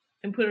poster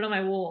and put it on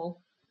my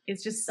wall.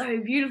 It's just so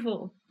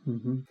beautiful.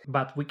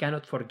 But we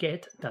cannot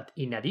forget that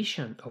in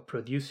addition of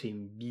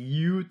producing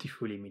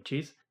beautiful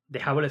images, the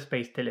Hubble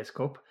Space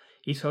Telescope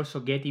is also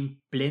getting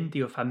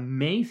plenty of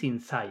amazing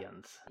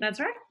science. That's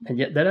right. And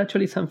yeah, there are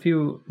actually some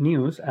few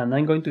news, and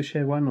I'm going to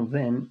share one of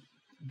them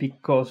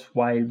because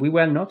while we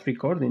were not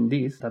recording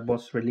this, that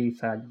was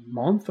released a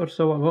month or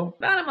so ago.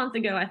 About a month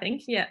ago, I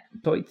think, yeah.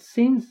 So it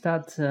seems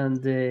that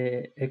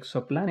the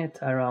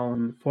exoplanet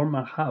around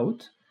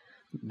Fomalhaut,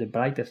 the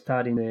brightest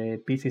star in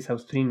the Piscis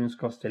Austrinus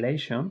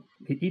constellation,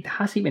 it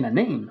has even a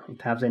name.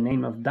 It has the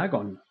name of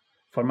Dagon,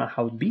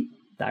 Fomalhaut B,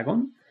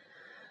 Dagon,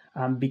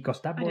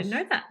 because I didn't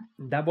know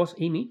that was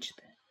imaged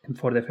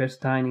for the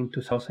first time in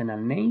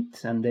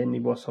 2008, and then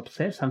it was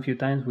observed some few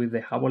times with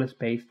the Hubble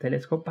Space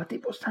Telescope, but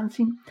it was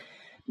something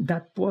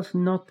that was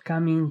not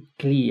coming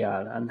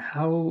clear, and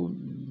how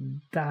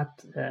that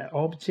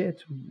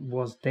object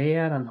was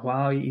there and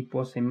how it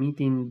was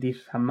emitting this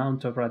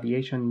amount of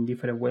radiation in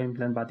different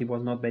wavelengths, but it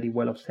was not very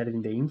well observed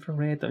in the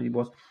infrared, or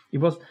it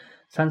was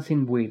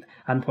something weird.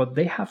 And what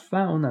they have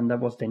found, and that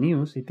was the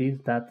news, it is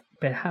that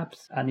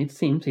perhaps, and it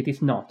seems it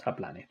is not a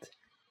planet.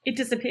 It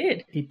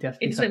disappeared. It just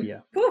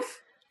disappeared.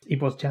 Poof.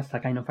 It was just a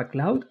kind of a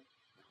cloud,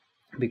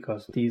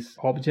 because these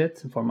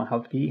objects,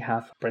 Fomalhaut B,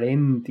 have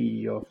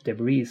plenty of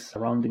debris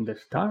surrounding the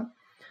star.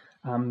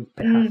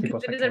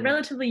 Perhaps it is a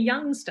relatively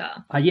young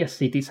star.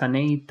 Yes, it is an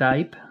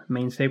A-type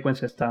main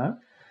sequence star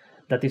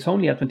that is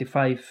only at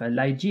 25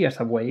 light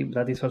years away.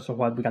 That is also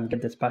what we can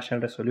get the spatial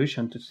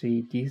resolution to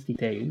see these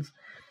details.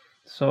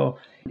 So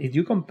if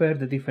you compare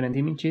the different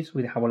images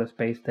with the Hubble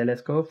Space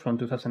Telescope from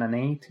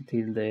 2008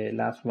 till the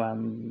last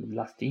one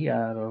last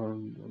year or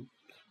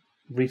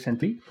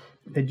recently,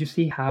 then you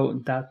see how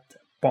that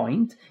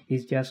point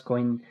is just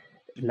going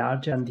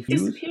larger and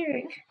diffuse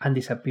and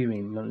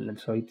disappearing.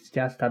 So it's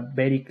just a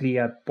very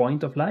clear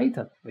point of light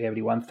that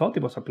everyone thought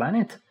it was a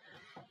planet.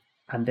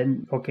 And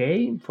then,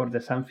 okay, for the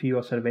some few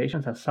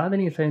observations, and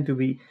suddenly it's starting to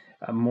be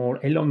more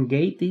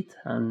elongated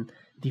and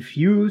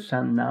diffuse,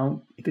 and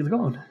now it is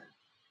gone.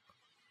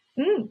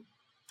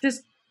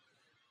 Just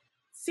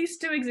ceased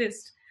to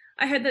exist.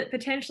 I heard that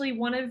potentially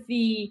one of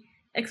the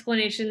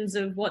explanations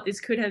of what this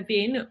could have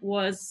been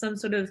was some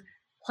sort of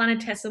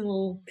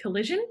planetesimal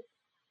collision,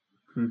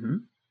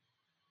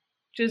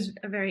 which is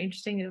a very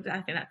interesting. I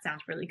think that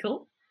sounds really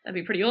cool. That'd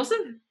be pretty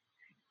awesome.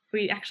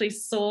 We actually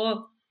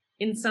saw,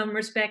 in some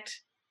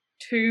respect,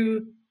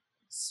 two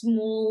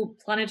small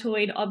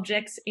planetoid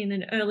objects in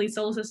an early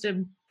solar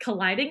system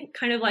colliding,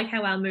 kind of like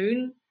how our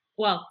moon,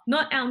 well,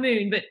 not our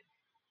moon, but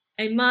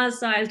a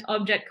Mars-sized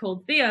object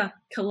called Theia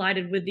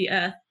collided with the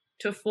Earth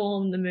to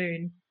form the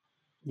moon.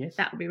 Yes.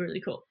 That would be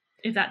really cool,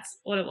 if that's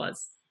what it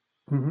was.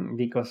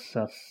 Because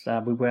as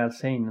we were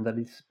saying, there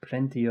is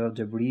plenty of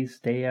debris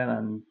there,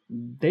 and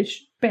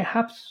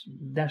perhaps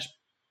there's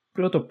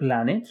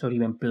protoplanets or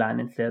even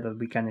planets there that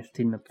we can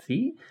still not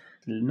see.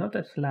 Not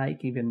as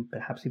like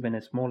perhaps even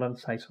a smaller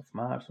size of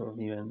Mars or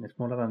even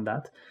smaller than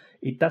that.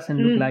 It doesn't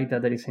look like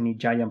that there is any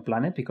giant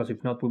planet, because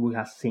if not, we would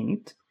have seen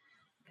it.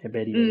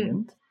 Very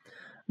evident.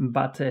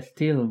 But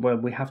still, well,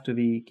 we have to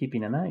be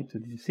keeping an eye to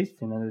this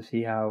system and to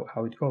see how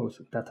it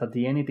goes. That at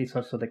the end, it is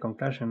also the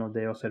conclusion of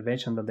the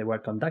observation that they were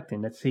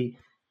conducting. Let's see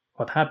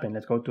what happened.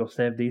 Let's go to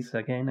observe this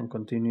again and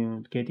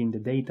continue getting the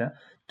data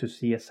to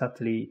see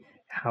exactly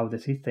how the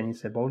system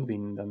is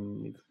evolving,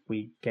 and if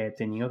we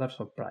get any other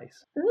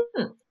surprise.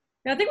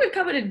 I think we've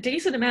covered a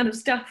decent amount of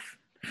stuff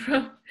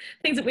from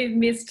things that we've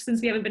missed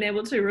since we haven't been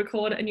able to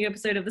record a new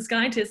episode of The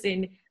Scientists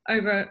in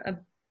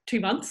over 2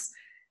 months.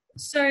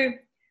 So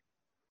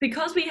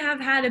because we have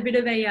had a bit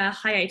of a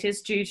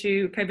hiatus due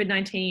to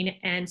COVID-19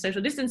 and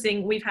social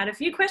distancing, we've had a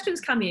few questions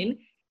come in,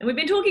 and we've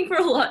been talking for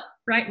a lot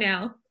right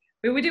now.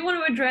 But we do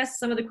want to address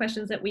some of the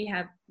questions that we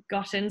have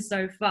gotten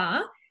so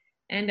far,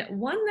 and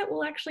one that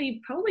will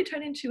actually probably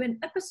turn into an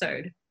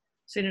episode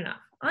soon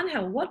enough.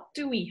 Angel, what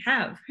do we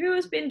have? Who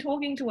has been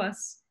talking to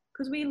us?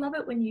 Because we love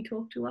it when you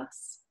talk to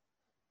us.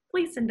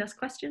 Please send us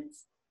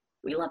questions.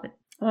 We love it.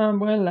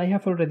 Well, I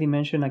have already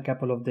mentioned a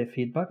couple of the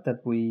feedback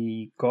that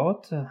we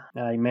got.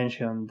 I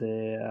mentioned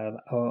the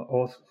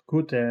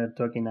Scooter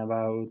talking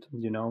about,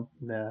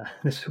 the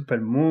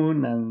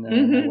supermoon,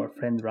 and our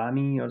friend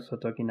Rami also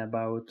talking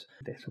about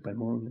the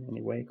supermoon,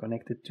 anyway,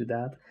 connected to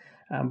that.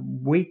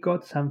 We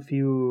got some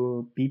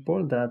few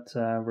people that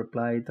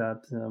replied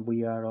that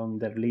we are on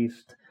their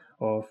list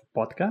of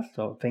podcasts,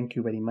 so thank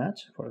you very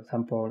much. For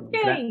example,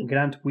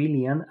 Grant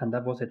William, and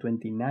that was the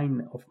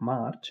 29th of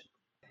March.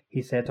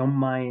 He said, on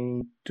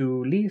my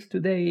to-list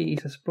today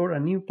is explore a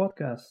new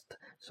podcast,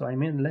 so I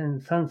may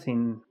learn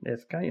something, the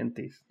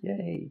scientist.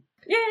 Yay!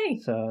 Yay!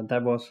 So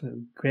that was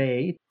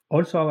great.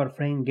 Also, our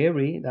friend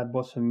Gary, that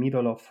was in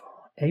middle of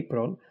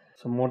April,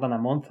 so more than a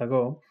month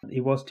ago,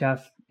 he was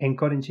just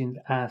encouraging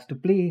us to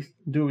please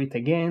do it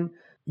again.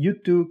 You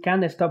two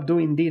can't stop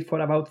doing this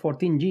for about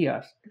 14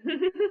 years.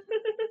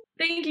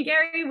 Thank you,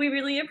 Gary. We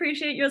really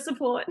appreciate your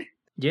support.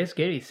 Yes,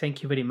 Gary,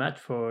 thank you very much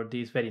for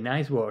these very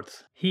nice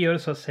words. He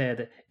also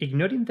said,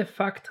 ignoring the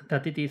fact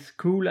that it is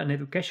cool and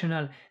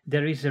educational,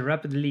 there is a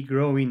rapidly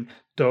growing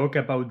talk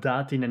about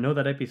that in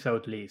another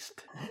episode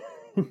list.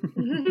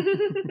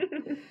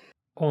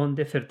 On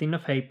the 13th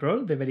of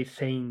April, the very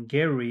same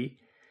Gary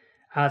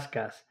asked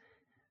us,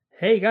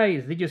 hey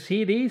guys, did you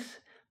see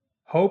this?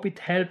 Hope it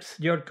helps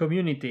your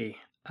community.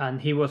 And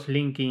he was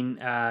linking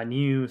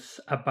news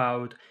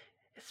about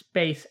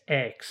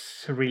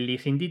SpaceX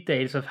releasing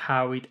details of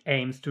how it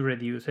aims to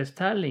reduce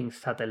Starlink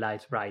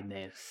satellite's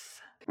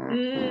brightness. I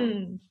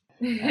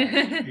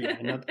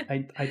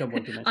don't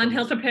want to mention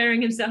Angel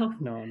preparing himself.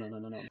 No.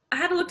 I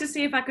had a look to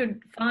see if I could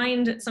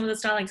find some of the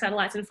Starlink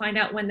satellites and find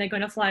out when they're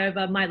going to fly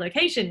over my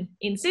location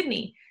in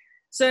Sydney.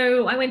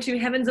 So I went to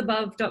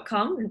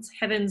heavensabove.com. It's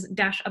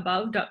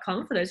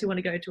heavens-above.com for those who want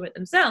to go to it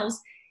themselves.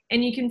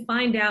 And you can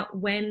find out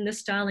when the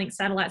Starlink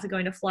satellites are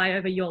going to fly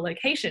over your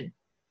location.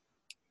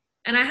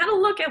 And I had a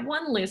look at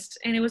one list,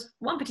 and it was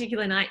one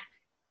particular night.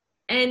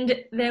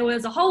 And there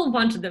was a whole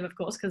bunch of them, of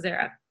course, because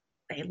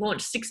they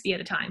launch 60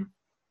 at a time.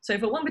 So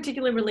for one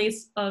particular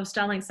release of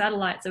Starlink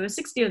satellites, there were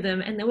 60 of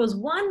them, and there was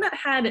one that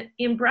had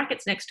in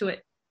brackets next to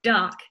it,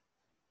 dark.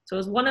 So it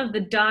was one of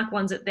the dark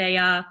ones that they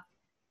are,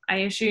 I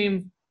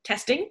assume,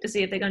 testing to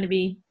see if they're going to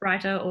be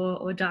brighter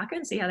or darker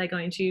and see how they're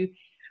going to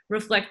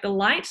reflect the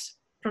light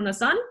from the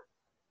sun.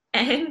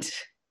 And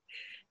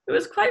it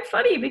was quite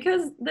funny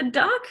because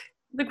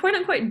the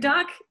quote-unquote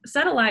dark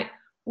satellite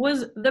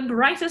was the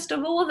brightest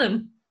of all of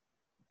them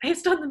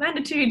based on the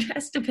magnitude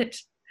estimate,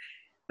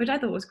 which I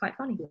thought was quite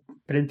funny.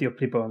 Plenty of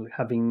people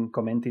have been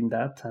commenting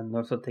that and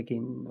also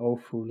taking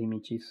awful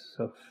images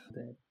of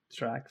the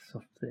tracks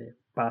of the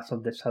path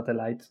of the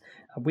satellites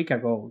a week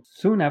ago.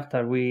 Soon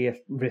after we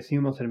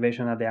resumed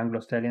observation at the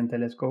Anglo-Australian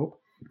telescope,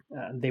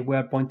 they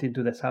were pointing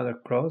to the Southern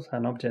Cross,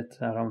 an object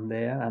around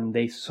there, and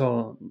they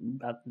saw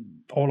that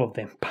all of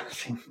them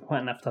passing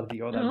one after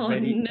the other,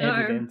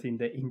 evident in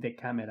the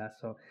camera.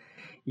 So,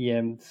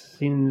 yeah, it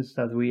seems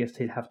that we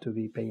still have to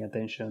be paying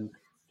attention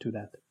to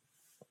that.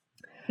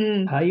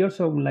 I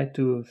also would like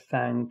to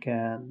thank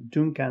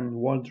Duncan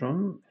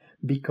Waldron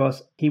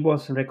because he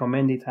was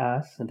recommended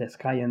us, the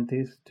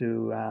scientists,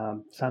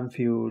 to some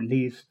few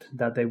lists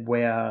that they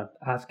were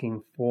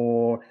asking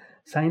for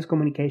science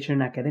communication,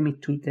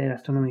 academic Twitter,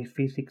 astronomy,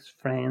 physics,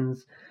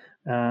 friends,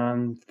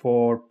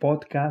 for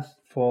podcasts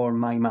for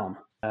my mom.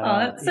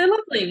 That's so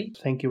lovely.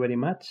 Thank you very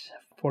much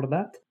for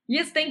that.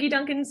 Yes, thank you,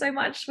 Duncan, so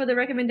much for the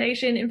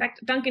recommendation. In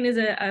fact, Duncan is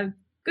a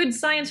good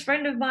science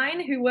friend of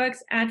mine who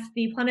works at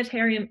the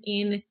planetarium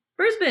in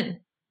Brisbane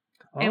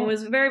and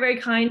was very, very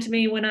kind to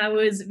me when I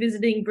was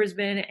visiting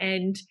Brisbane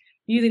and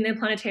using their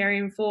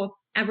planetarium for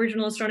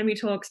Aboriginal astronomy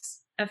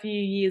talks a few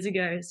years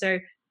ago. So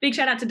big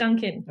shout out to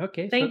Duncan.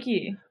 Okay. Thank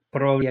you.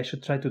 Probably I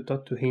should try to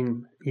talk to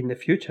him in the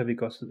future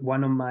because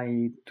one of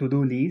my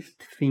to-do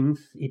list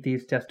things it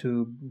is just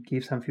to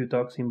give some few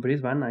talks in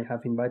Brisbane. I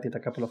have invited a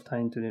couple of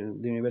times to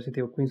the University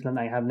of Queensland.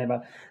 I have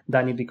never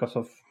done it because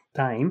of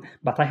time,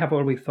 but I have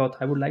always thought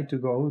I would like to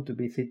go to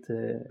visit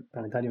the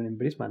planetarium in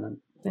Brisbane,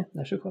 and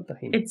I should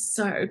contact him. It's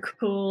so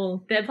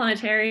cool. Their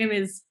planetarium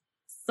is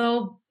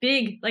so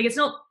big. Like, it's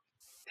not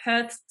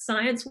Perth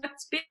Science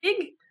Works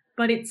big,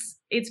 but it's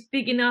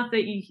big enough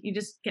that you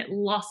just get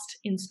lost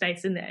in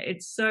space in there.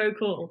 It's so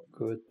cool.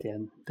 Good, yeah,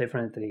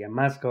 definitely a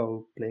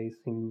must-go place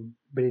in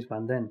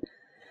Brisbane then.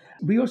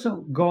 We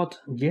also got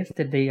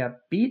yesterday a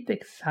bit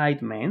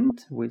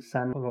excitement with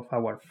some of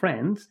our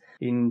friends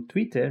in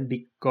Twitter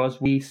because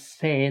we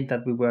said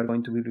that we were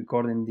going to be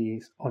recording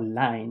this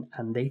online,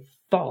 and they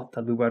thought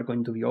that we were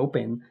going to be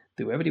open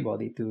to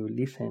everybody to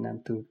listen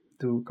and to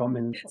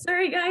comment.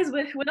 Sorry guys,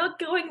 we're not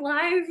going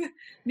live.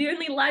 The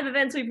only live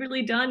events we've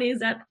really done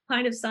is at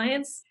Pint of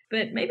Science,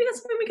 but maybe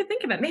that's something we could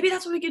think about. Maybe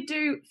that's what we could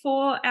do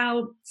for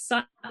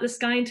the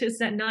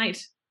scientists at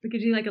night. We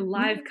could do like a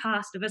live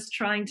cast of us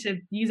trying to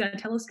use our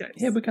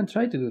telescopes. Yeah, we can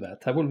try to do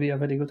that. That would be a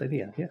very good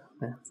idea. Yeah.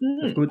 That's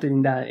good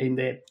in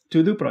the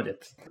to-do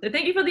projects. So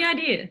thank you for the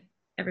idea,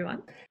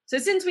 everyone. So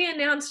since we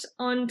announced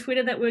on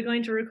Twitter that we're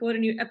going to record a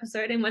new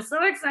episode and we're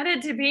so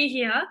excited to be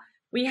here,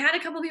 we had a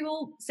couple of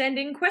people send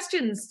in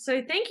questions.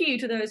 So thank you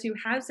to those who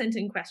have sent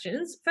in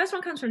questions. First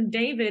one comes from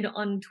David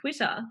on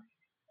Twitter.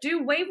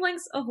 Do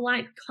wavelengths of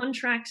light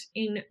contract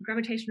in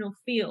gravitational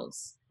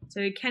fields?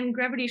 So can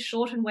gravity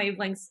shorten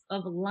wavelengths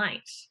of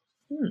light?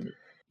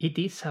 It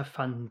is a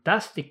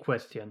fantastic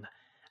question.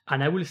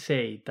 And I will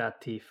say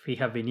that if he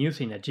have been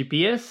using a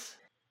GPS,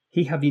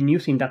 he have been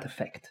using that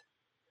effect.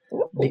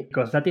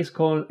 Because that is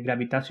called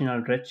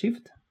gravitational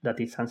redshift. That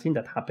is something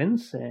that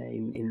happens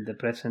in the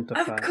presence of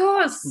a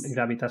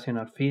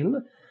gravitational field.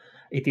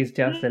 It is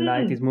just the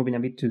light is moving a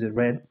bit to the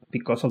red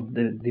because of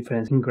the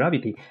difference in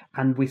gravity.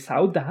 And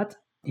without that,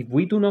 if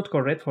we do not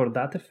correct for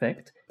that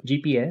effect,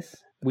 GPS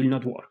will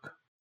not work.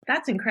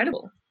 That's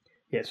incredible.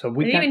 Yeah, so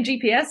even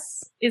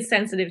GPS is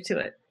sensitive to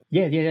it.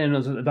 Yeah.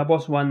 No, so that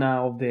was one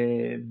of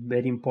the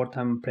very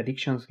important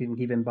predictions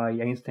given by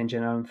Einstein's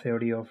general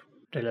theory of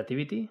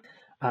relativity,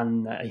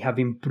 and I have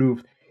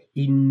improved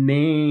in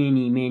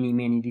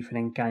many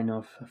different kind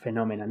of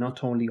phenomena,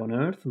 not only on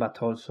Earth, but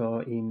also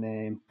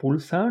in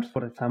pulsars,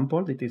 for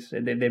example. It is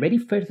the very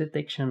first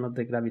detection of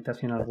the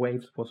gravitational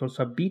waves was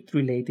also a bit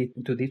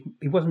related to this.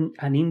 It wasn't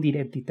an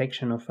indirect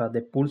detection of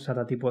the pulsar,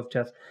 that it was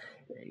just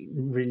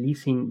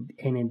releasing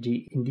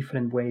energy in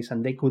different ways,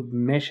 and they could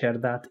measure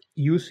that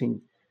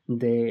using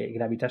the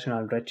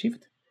gravitational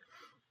redshift.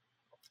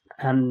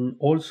 And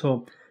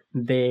also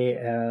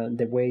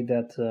the way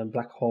that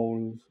black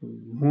holes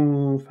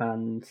move,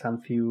 and some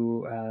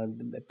few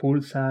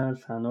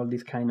pulsars and all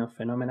these kind of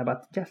phenomena,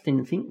 but just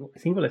in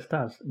single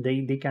stars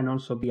they can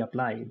also be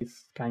applied,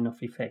 this kind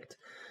of effect.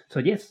 So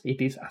yes,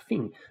 it is a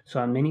thing.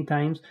 So many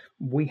times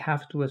we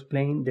have to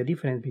explain the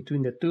difference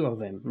between the two of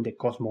them: the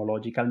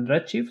cosmological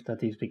redshift,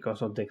 that is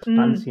because of the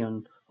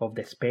expansion of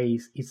the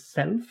space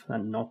itself,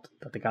 and not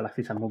that the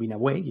galaxies are moving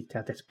away, it's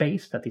just the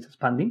space that is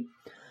expanding.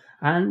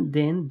 And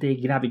then the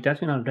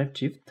gravitational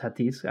redshift, that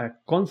is a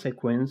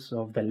consequence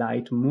of the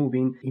light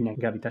moving in a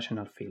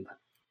gravitational field.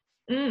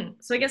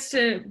 So I guess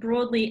to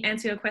broadly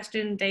answer your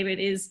question, David,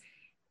 is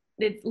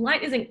that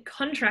light isn't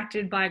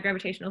contracted by a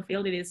gravitational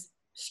field, it is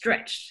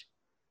stretched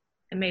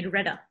and made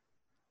redder.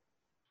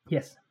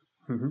 Yes.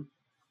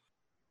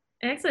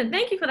 Excellent.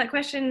 Thank you for that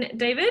question,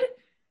 David.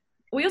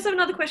 We also have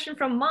another question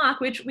from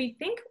Mark, which we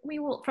think we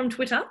will, from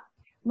Twitter.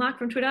 Mark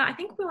from Twitter, I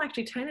think we'll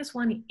actually turn this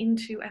one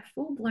into a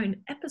full-blown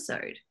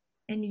episode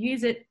and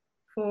use it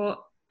for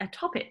a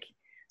topic.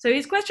 So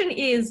his question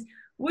is,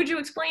 would you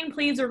explain,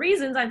 please, the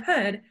reasons I've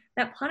heard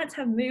that planets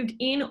have moved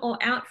in or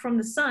out from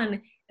the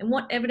sun, and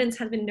what evidence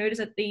has been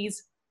noticed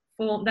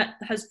that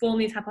has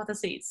formed these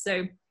hypotheses?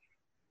 So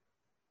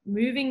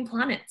moving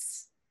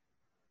planets,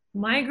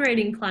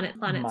 migrating planets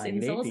in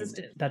the solar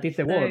system. That is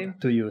the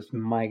word to use,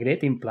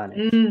 migrating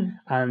planets.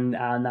 And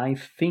I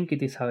think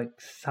it is an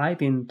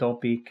exciting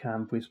topic,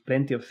 with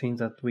plenty of things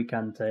that we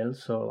can tell.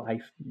 So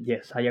I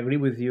agree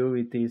with you.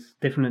 It is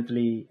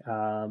definitely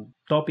a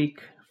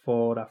topic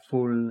for a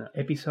full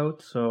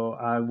episode. So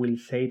I will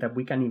say that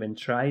we can even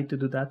try to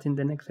do that in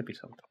the next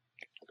episode.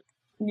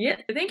 Yeah,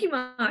 thank you,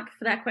 Mark,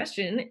 for that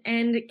question.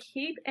 And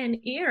keep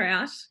an ear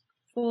out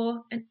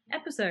for an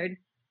episode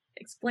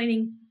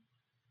explaining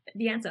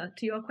the answer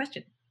to your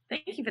question.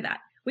 Thank you for that.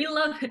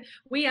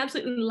 We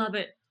absolutely love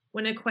it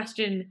when a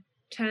question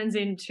turns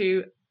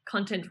into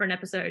content for an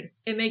episode.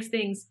 It makes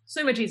things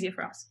so much easier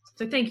for us.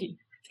 So thank you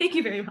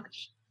very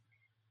much.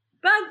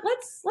 But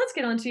let's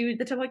get on to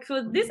the topic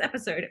for this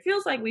episode. It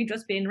feels like we've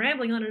just been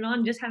rambling on and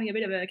on, just having a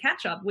bit of a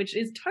catch up, which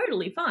is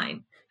totally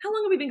fine. How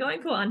long have we been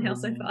going for, Angel,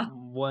 so far?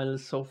 Well,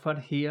 so far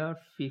here,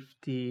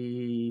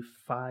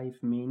 55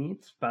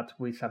 minutes, but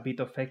with a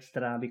bit of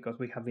extra because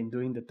we have been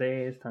doing the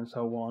test and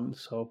so on.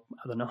 So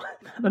I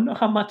don't know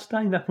how much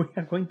time that we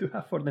are going to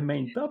have for the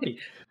main topic.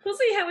 We'll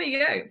see how we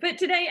go. But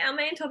today our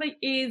main topic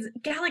is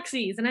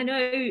galaxies. And I know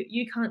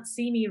you can't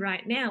see me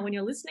right now when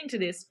you're listening to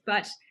this,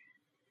 but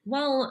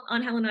while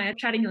Angel and I are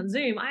chatting on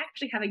Zoom, I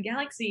actually have a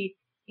galaxy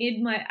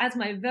as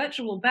my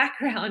virtual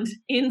background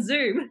in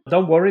Zoom.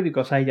 Don't worry,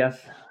 because I just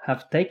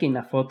have taken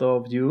a photo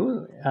of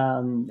you,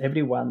 and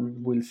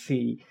everyone will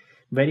see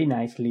very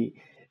nicely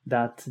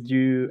that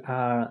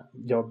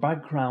your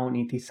background,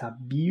 it is a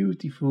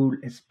beautiful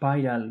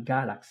spiral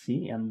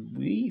galaxy, and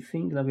we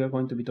think that we are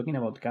going to be talking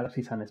about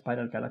galaxies and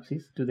spiral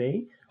galaxies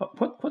today.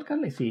 What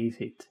galaxy is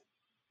it?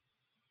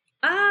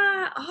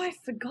 I've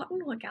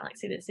forgotten what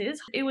galaxy this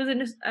is. It was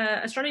an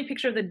astronomy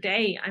picture of the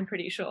day, I'm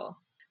pretty sure.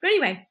 But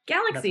anyway,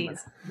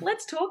 galaxies.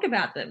 Let's talk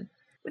about them.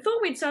 We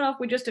thought we'd start off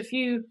with just a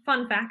few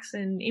fun facts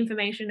and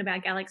information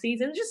about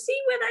galaxies and just see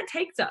where that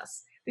takes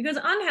us. Because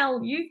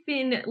Angel, you've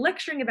been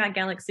lecturing about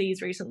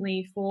galaxies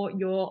recently for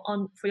your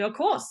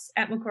course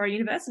at Macquarie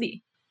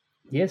University.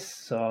 Yes,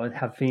 so it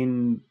have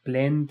been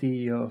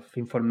plenty of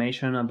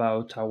information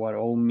about our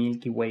own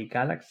Milky Way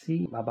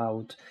galaxy,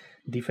 about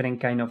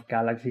different kind of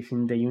galaxies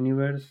in the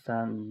universe,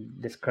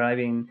 and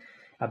describing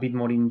a bit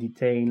more in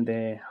detail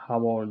the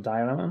Hubble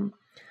diagram.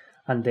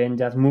 And then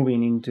just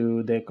moving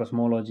into the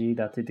cosmology,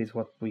 that it is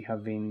what we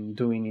have been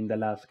doing in the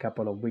last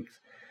couple of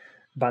weeks.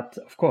 But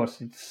of course,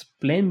 it's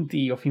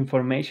plenty of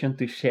information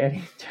to share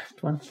in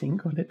just one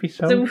single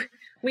episode. So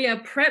we are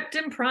prepped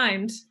and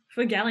primed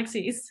for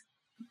galaxies.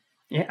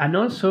 Yeah, and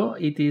also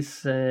it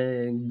is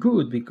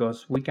good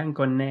because we can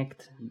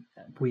connect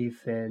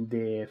with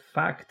the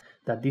fact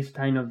that this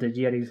time of the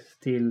year is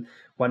still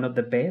one of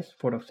the best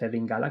for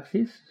observing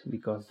galaxies,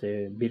 because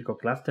the Virgo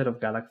cluster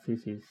of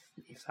galaxies is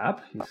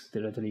up. It's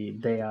literally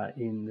there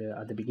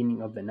at the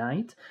beginning of the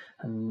night,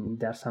 and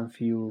there are some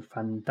few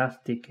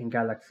fantastic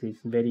galaxies,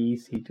 very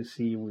easy to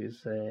see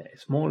with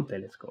small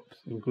telescopes,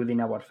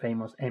 including our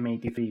famous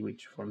M83,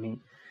 which for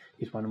me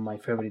is one of my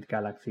favorite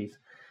galaxies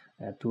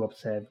to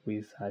observe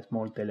with a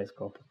small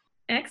telescope.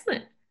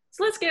 Excellent.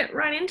 So let's get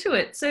right into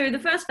it. So the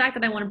first fact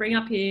that I want to bring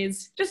up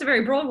is just a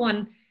very broad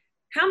one.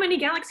 How many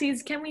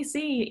galaxies can we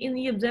see in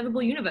the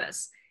observable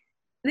universe?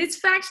 This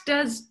fact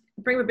does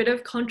bring a bit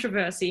of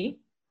controversy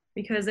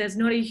because there's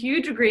not a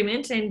huge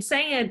agreement, and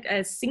saying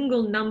a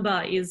single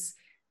number is,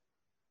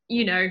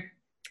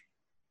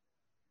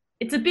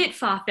 it's a bit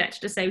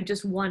far-fetched to say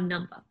just one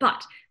number,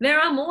 but there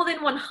are more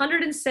than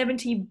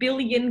 170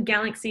 billion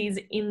galaxies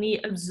in the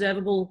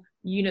observable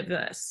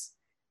universe.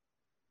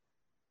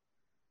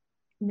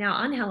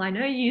 Now, Angel, I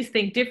know you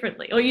think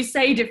differently, or you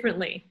say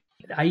differently.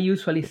 I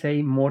usually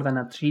say more than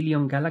 1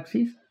 trillion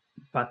galaxies,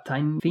 but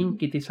I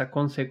think it is a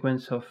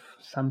consequence of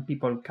some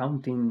people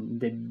counting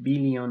the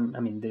billion. I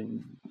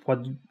mean,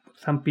 what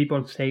some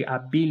people say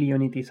 1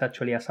 billion, it is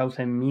actually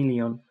 1,000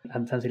 million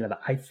and something like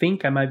that. I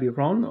think I might be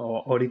wrong,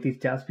 or it is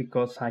just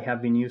because I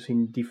have been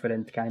using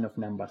different kind of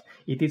numbers.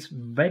 It is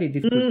very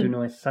difficult to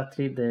know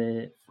exactly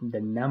the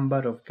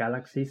number of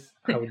galaxies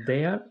out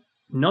there,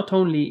 not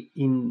only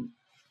in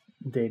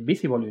the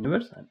visible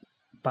universe,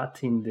 but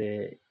in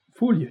the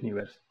full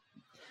universe.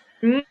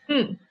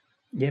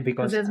 Yeah,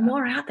 because there's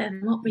more out there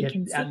than what we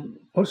can see. And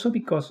also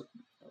because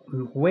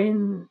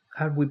when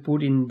are we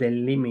putting the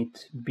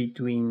limit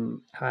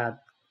between a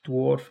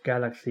dwarf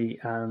galaxy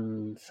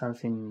and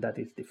something that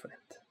is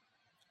different?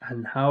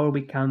 And how are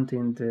we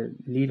counting the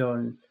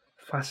little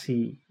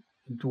fuzzy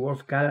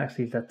dwarf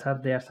galaxies that are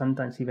there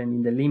sometimes even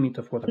in the limit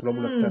of what a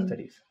globular cluster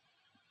is?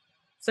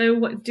 So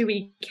what do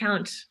we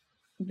count?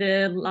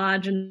 The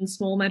large and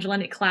small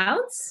Magellanic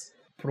Clouds?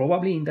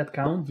 Probably in that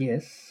count,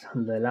 yes.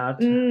 The large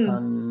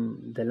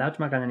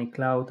Magellanic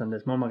Cloud and the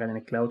small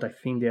Magellanic Cloud, I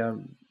think they are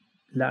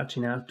large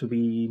enough to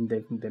be in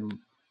the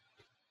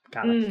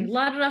galaxies.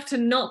 Large enough to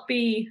not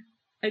be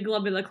a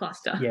globular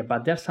cluster. Yeah,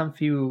 but there are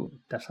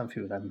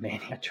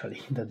many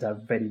actually, that are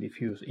very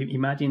diffuse.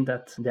 Imagine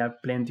that there are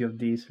plenty of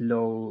these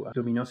low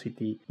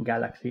luminosity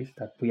galaxies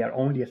that we are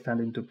only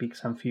starting to pick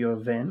some few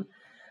of them,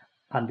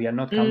 and we are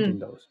not counting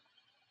those.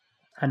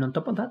 And on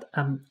top of that,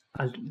 a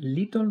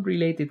little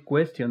related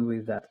question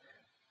with that.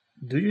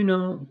 Do you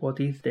know what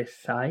is the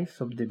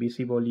size of the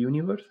visible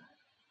universe?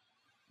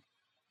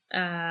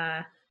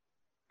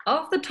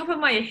 Off the top of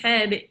my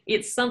head,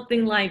 it's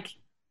something like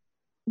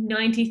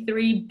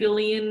 93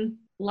 billion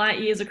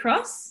light years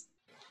across.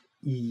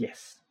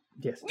 Yes.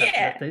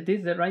 That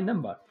is the right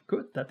number.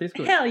 Good, that is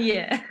good. Hell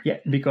yeah. Yeah,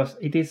 because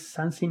it is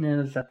something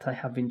else that I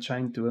have been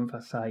trying to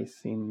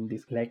emphasize in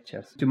these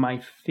lectures. You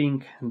might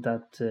think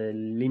that the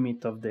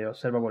limit of the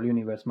observable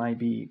universe might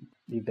be,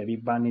 if the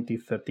Big Bang it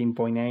is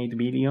 13.8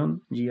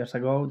 billion years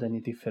ago, then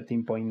it is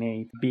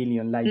 13.8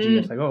 billion light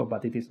years ago,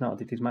 but it is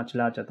not. It is much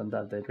larger than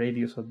that. The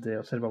radius of the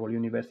observable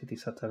universe, it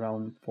is at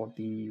around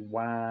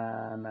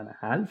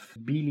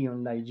 41.5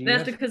 billion light years.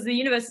 That's because the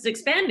universe is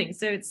expanding,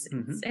 so it's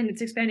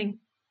expanding.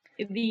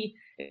 The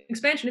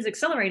expansion is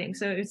accelerating,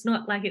 so it's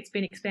not like it's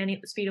been expanding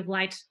at the speed of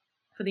light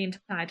for the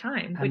entire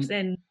time,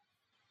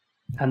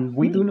 and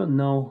we do not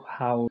know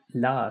how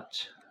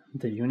large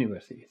the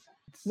universe is,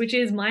 which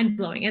is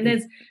mind-blowing. And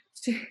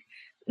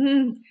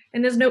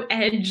there's no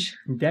edge.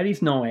 There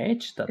is no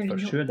edge, that's for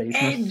sure.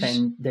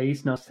 There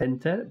is no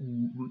center.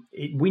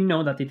 We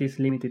know that it is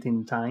limited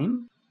in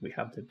time. We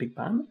have the Big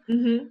Bang.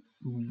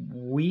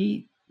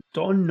 We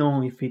don't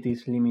know if it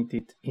is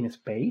limited in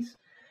space.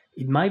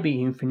 It might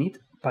be infinite.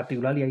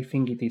 Particularly, I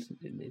think it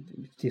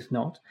is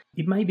not.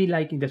 It might be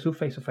like in the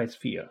surface of a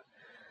sphere,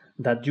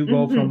 that you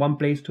go from one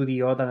place to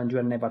the other and you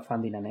are never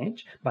finding an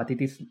edge, but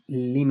it is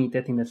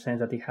limited in the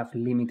sense that it has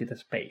limited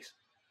space.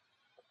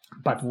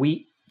 But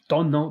we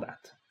don't know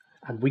that.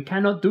 And we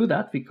cannot do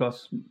that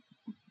because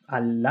a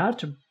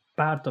large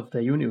part of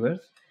the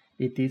universe,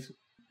 it is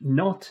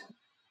not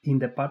in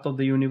the part of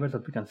the universe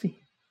that we can see.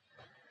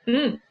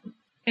 And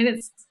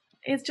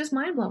it's just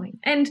mind-blowing.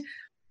 And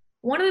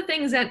one of the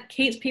things that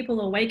keeps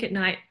people awake at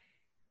night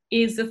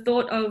is the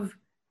thought of,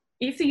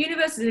 if the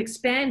universe is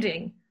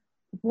expanding,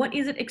 what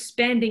is it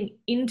expanding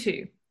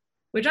into?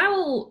 Which I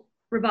will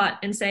rebut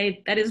and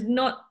say that is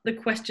not the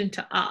question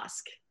to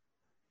ask,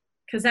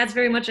 because that's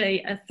very much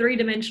a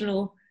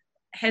three-dimensional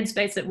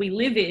headspace that we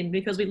live in,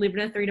 because we live in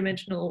a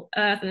three-dimensional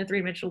Earth and a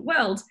three-dimensional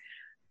world.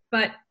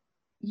 But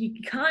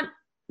you can't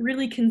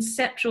really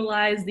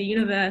conceptualize the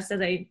universe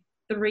as a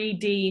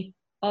 3D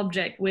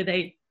object with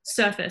a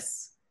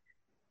surface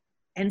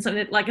and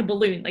something like a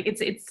balloon. Like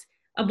it's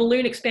a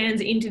balloon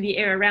expands into the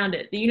air around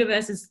it. The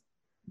universe is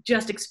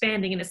just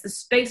expanding, and it's the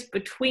space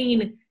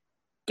between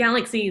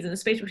galaxies and the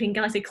space between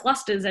galaxy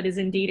clusters that is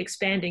indeed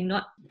expanding,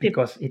 not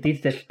because it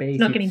is the space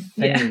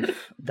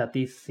itself that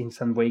is in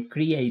some way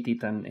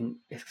created and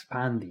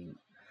expanding.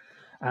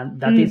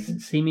 And that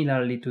is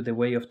similarly to the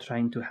way of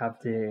trying to have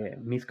the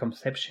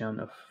misconception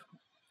of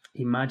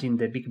imagine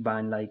the Big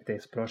Bang like the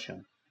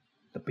explosion,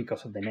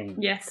 because of the name.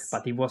 Yes.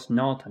 But it was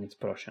not an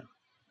explosion.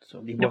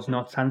 So it was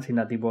not something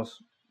that it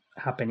was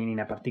happening in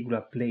a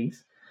particular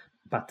place,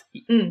 but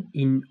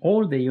in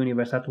all the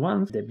universe at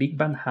once, the Big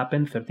Bang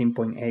happened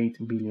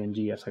 13.8 billion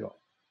years ago.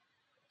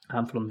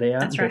 And from there,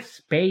 the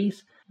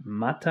space,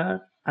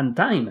 matter, and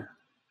time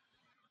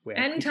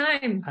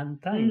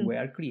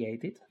were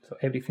created. So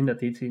everything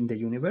that is in the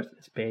universe,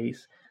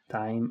 space,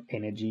 time,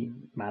 energy,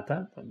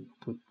 matter, and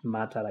put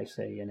matter, I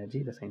say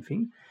energy, the same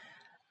thing.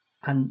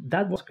 And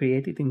that was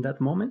created in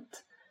that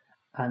moment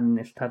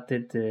and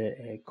started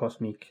a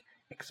cosmic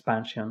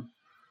expansion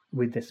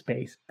with the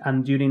space.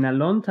 And during a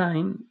long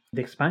time,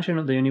 the expansion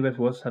of the universe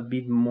was a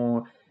bit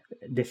more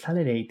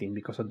decelerating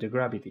because of the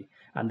gravity.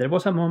 And there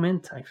was a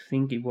moment, I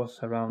think it was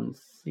around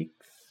 6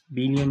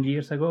 billion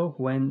years ago,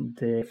 when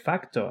the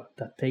factor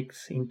that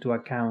takes into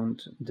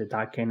account the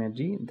dark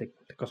energy, the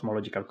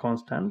cosmological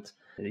constant,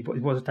 it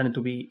was starting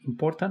to be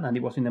important, and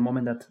it was in the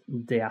moment that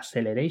the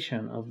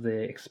acceleration of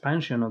the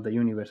expansion of the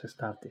universe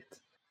started.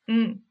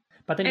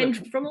 But anyway,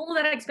 and from all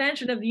that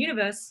expansion of the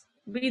universe,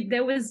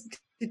 there was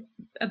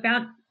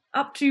about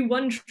up to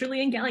 1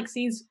 trillion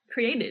galaxies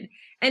created,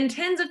 and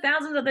tens of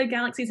thousands of those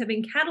galaxies have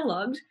been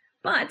catalogued,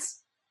 but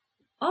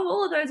of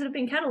all of those that have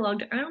been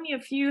catalogued, only a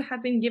few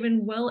have been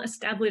given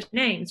well-established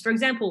names. For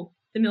example,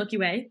 the Milky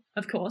Way,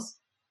 of course,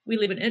 we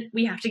live in it,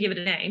 we have to give it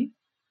a name.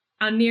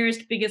 Our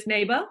nearest, biggest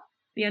neighbor,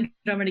 the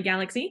Andromeda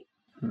Galaxy,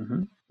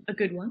 a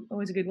good one,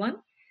 always a good one.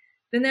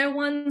 Then there are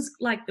ones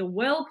like the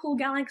Whirlpool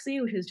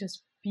Galaxy, which is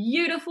just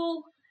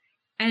beautiful,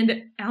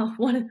 and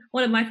one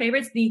of my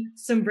favorites, the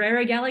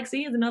Sombrero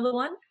Galaxy, is another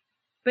one.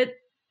 But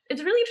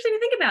it's really interesting to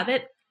think about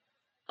that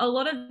a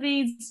lot of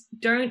these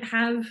don't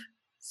have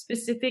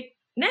specific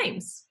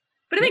names.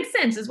 But it makes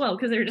sense as well,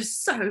 because there are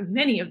just so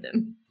many of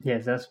them.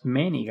 Yes, there's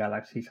many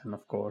galaxies, and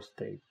of course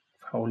they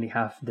only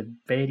have the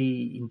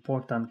very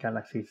important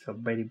galaxies, or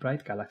very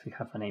bright galaxies,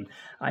 have a name.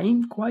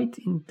 I'm quite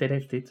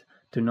interested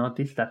to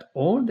notice that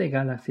all the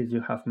galaxies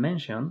you have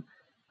mentioned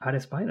are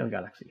spiral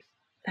galaxies.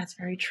 That's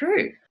very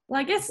true. Well,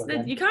 I guess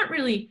that you can't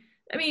really,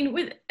 I mean,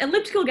 with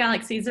elliptical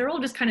galaxies, they're all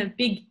just kind of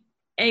big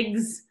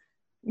eggs,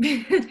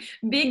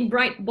 big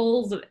bright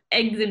balls of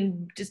eggs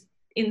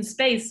in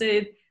space. So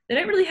they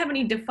don't really have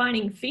any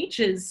defining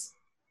features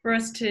for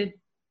us to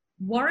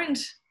warrant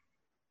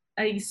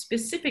a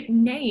specific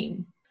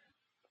name.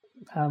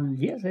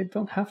 Yes, they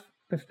don't have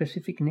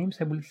specific names,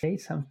 I will say,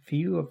 some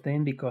few of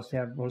them, because they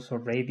are also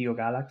radio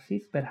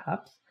galaxies,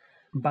 perhaps.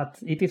 But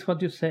it is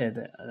what you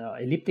said.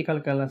 Elliptical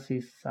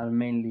galaxies are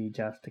mainly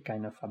just a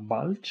kind of a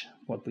bulge,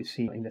 what we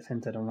see in the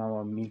center of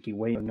our Milky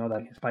Way, or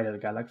other spiral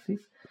galaxies,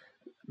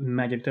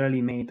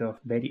 majorly made of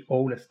very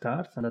old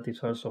stars, and that is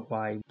also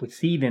why we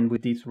see them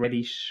with this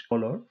reddish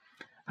color.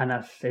 And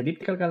as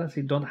elliptical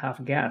galaxies don't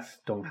have gas,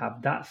 don't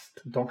have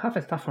dust, don't have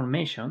a star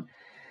formation,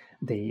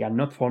 they are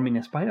not forming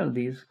a spiral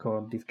disk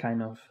or this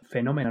kind of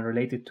phenomenon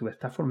related to a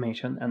star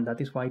formation, and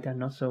that is why they're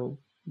not so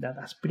that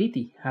as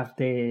pretty as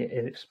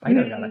the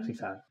spiral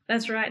galaxies are.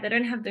 That's right. They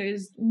don't have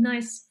those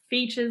nice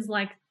features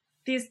like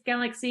this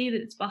galaxy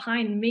that's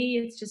behind me.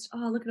 It's just,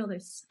 oh, look at all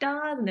those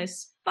stars and those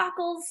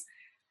sparkles.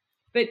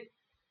 But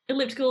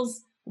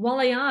ellipticals, while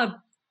they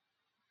are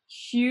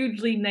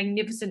hugely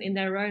magnificent in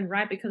their own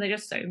right, because they're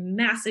just so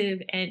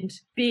massive and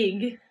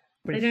big,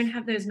 they don't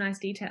have those nice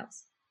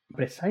details.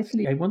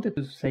 Precisely. I wanted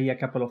to say a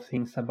couple of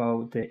things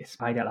about the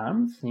spiral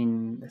arms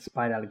in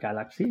spiral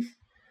galaxies,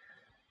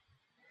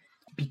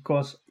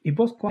 because it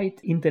was quite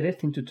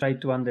interesting to try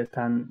to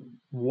understand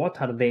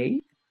what are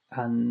they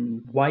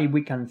and why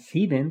we can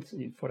see them.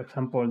 For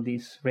example,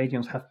 these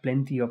regions have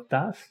plenty of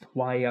dust.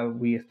 Why are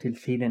we still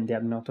see them? They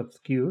are not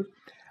obscure.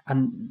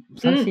 And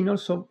something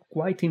also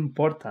quite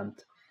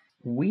important.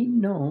 We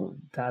know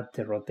that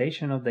the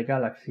rotation of the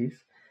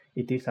galaxies,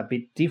 it is a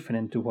bit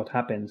different to what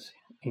happens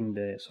in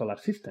the solar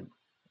system.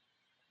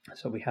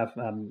 So we have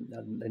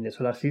in the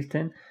solar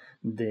system,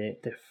 the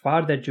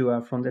farther you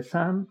are from the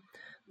sun,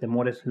 the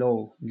more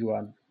slow you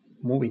are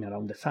moving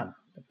around the sun.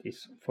 That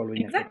is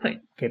following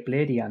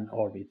Keplerian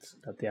orbits,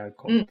 that they are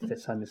called the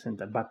sun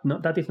center. But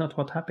that is not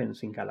what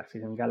happens in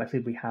galaxies. In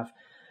galaxies, we have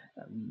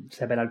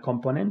several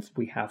components.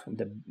 We have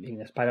in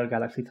the spiral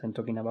galaxies I'm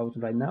talking about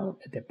right now,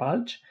 the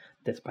bulge,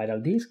 the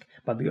spiral disk,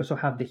 but we also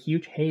have the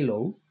huge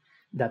halo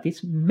that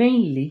is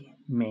mainly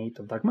made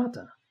of dark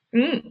matter.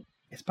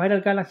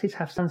 Spiral galaxies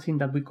have something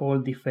that we call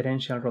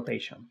differential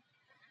rotation,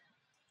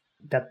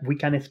 that we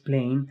can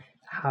explain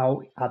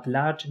how at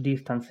large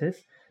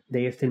distances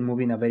they are still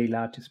moving at very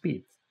large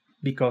speeds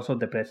because of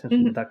the presence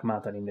of the dark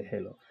matter in the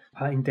halo.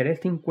 An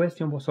interesting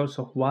question was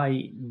also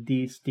why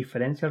this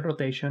differential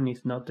rotation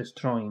is not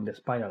destroying the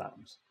spiral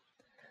arms.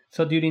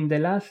 So during the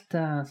last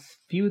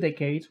few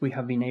decades, we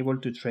have been able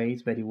to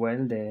trace very well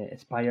the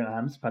spiral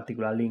arms,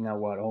 particularly in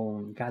our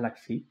own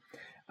galaxy.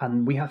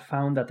 And we have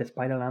found that the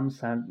spiral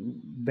arms are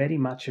very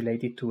much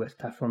related to a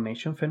star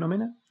formation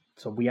phenomena.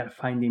 So we are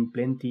finding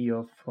plenty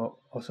of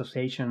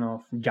association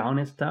of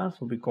young stars,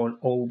 what we call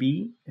OB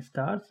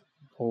stars,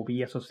 OB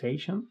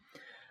association.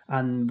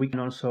 And we can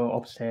also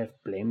observe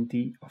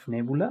plenty of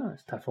nebula,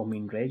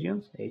 star-forming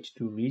regions,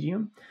 H2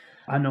 region.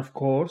 And of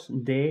course,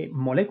 the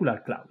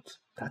molecular clouds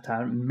that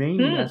are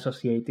mainly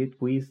associated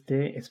with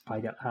the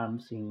spiral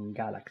arms in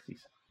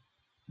galaxies.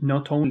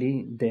 Not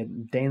only the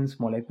dense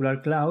molecular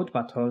cloud,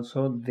 but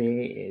also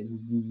the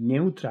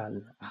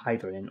neutral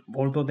hydrogen.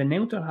 Although the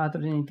neutral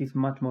hydrogen, it is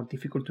much more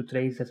difficult to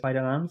trace the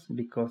spiral arms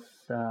because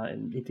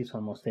it is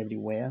almost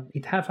everywhere.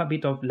 It has a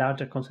bit of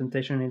larger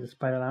concentration in the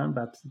spiral arm,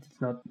 but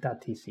it's not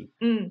that easy.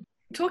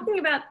 Talking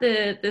about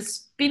the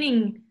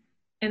spinning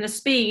and the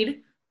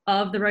speed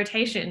of the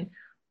rotation,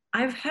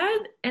 I've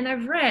heard and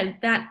I've read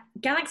that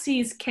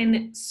galaxies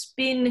can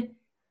spin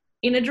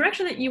in a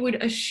direction that you would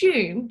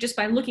assume just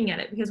by looking at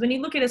it. Because when you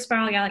look at a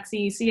spiral galaxy,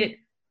 you see it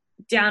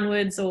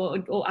downwards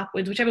or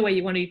upwards, whichever way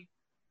you want to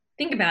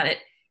think about it.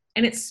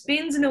 And it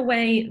spins in a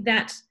way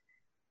that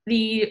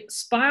the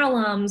spiral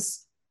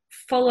arms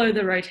follow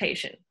the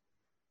rotation.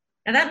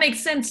 Now that makes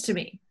sense to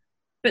me.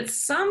 But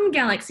some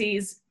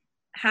galaxies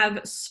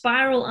have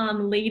spiral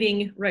arm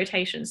leading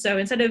rotation. So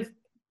instead of,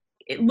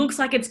 it looks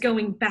like it's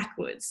going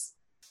backwards.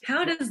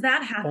 How does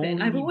that happen?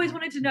 Only I've always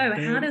wanted to know,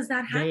 how does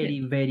that happen? Very,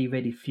 very,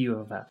 very few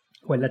of that.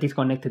 Well, that is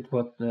connected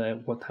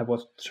to what I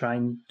was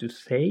trying to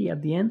say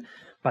at the end,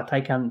 but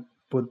I can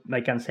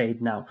say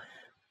it now.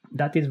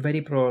 That is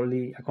very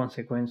probably a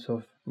consequence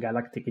of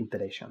galactic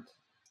interactions.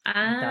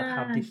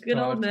 Good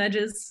old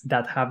mergers.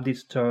 That have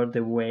disturbed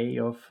the way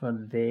of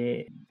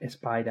the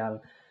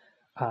spiral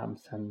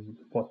arms and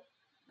what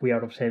we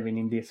are observing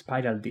in the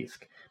spiral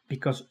disk.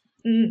 Because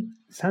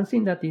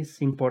something that is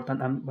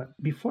important, and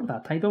before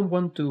that, I don't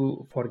want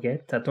to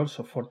forget that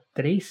also for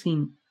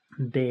tracing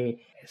the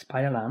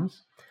spiral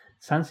arms,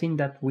 something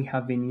that we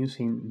have been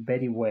using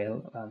very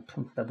well, and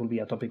that will be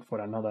a topic for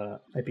another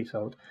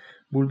episode,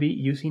 will be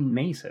using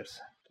masers.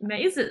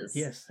 Masers?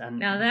 Yes. And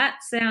now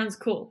that sounds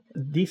cool.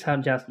 These are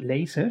just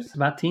lasers,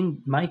 but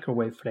in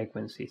microwave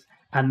frequencies.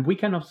 And we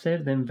can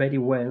observe them very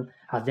well,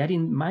 as they're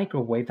in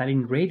microwave, they're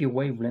in radio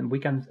wavelength, we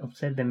can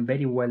observe them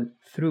very well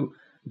through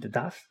the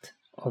dust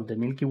of the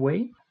Milky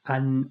Way,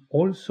 and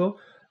also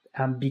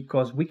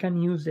because we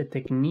can use the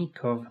technique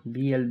of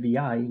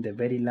VLBI, the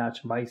Very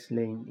Large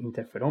Baselane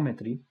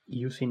Interferometry,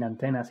 using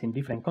antennas in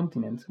different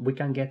continents, we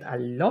can get a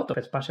lot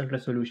of spatial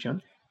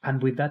resolution,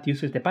 and with that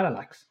uses the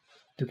parallax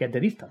to get the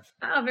distance.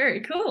 Oh,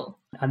 very cool.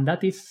 And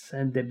that is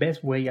the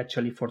best way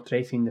actually for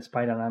tracing the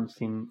spiral arms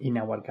in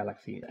our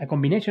galaxy. A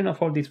combination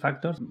of all these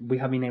factors, we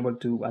have been able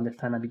to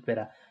understand a bit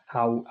better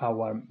how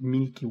our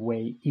Milky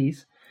Way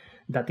is.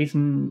 That is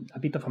a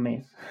bit of a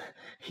mess.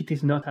 It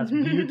is not as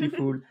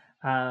beautiful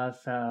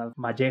as a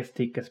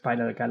majestic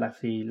spiral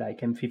galaxy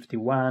like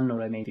M51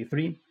 or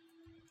M83.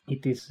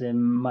 It is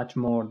much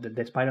more,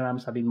 the spiral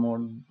arms a bit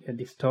more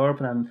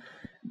disturbed and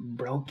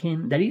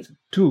broken. There is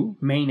two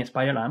main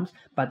spiral arms,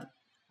 but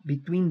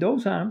between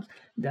those arms,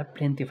 there are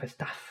plenty of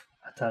stuff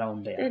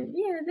around there.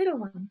 Yeah, little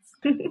ones.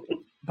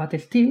 But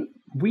still,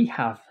 we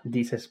have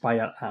these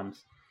spiral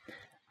arms.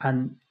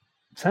 And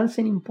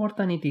something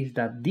important it is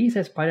that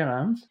these spiral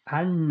arms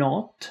are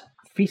not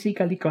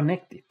physically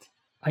connected.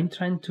 I'm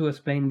trying to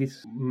explain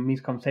this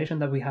misconception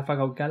that we have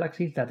about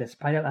galaxies, that the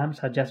spiral arms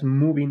are just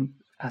moving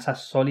as a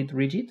solid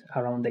rigid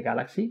around the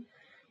galaxy.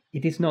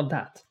 It is not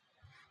that.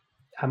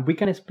 And we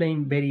can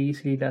explain very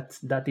easily that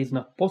that is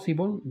not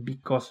possible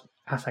because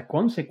as a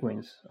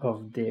consequence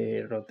of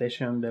the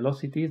rotation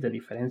velocities, the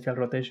differential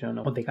rotation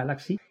of the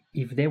galaxy,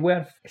 if they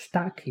were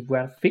stuck, if they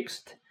were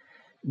fixed,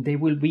 they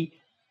will be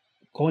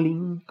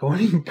calling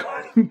down,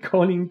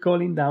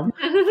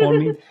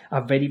 forming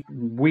a very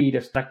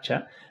weird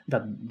structure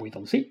that we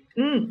don't see.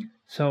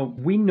 So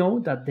we know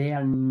that they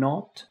are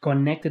not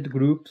connected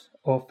groups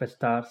of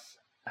stars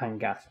and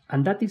gas.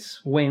 And that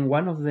is when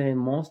one of the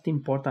most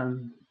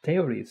important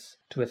theories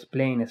to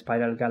explain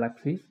spiral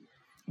galaxies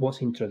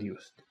was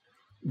introduced.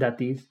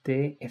 That is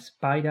the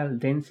spiral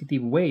density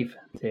wave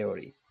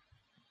theory.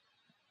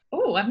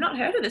 Oh, I've not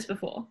heard of this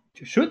before.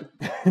 You should.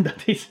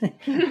 That is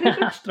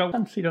Astro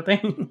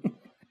 1010.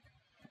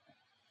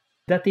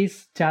 That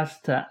is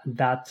just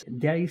that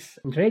there is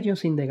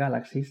regions in the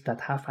galaxies that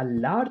have a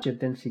larger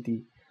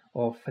density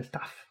of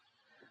stuff.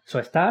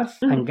 So stars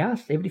and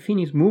gas, everything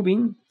is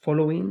moving,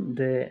 following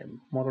the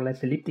more or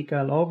less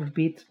elliptical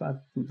orbit,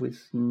 but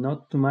with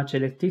not too much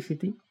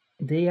electricity.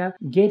 They are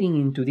getting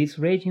into these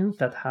regions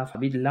that have a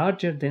bit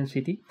larger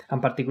density,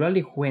 and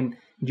particularly when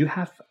you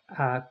have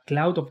a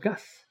cloud of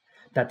gas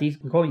that is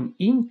going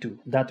into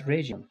that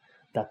region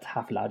that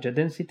have larger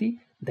density,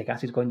 the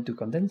gas is going to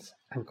condense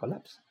and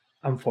collapse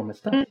and form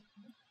stars.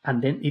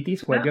 And then it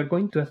is where you're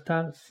going to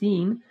start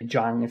seeing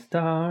young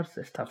stars,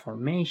 star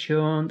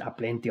formation,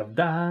 plenty of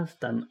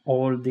dust, and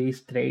all these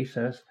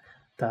tracers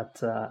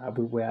that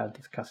we were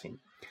discussing.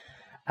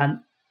 And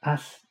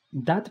as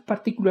that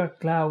particular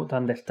cloud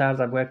and the stars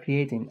that we're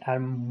creating are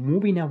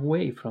moving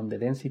away from the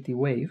density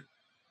wave,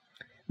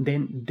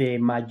 then the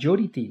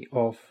majority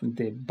of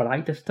the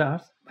bright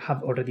stars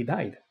have already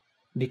died,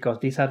 because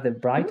these are the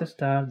bright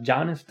stars,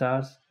 young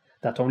stars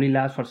that only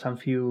last for some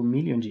few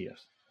million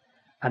years.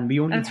 And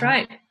we only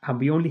And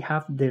we only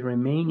have the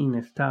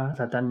remaining stars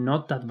that are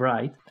not that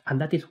bright,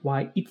 and that is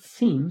why it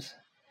seems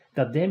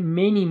that there are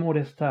many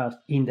more stars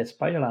in the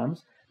spiral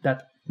arms than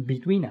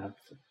between us.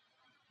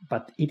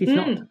 But it is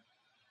not.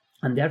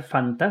 And there are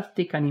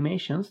fantastic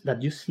animations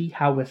that you see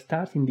how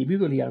stars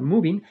individually are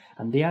moving,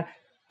 and they are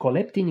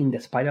collecting in the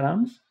spiral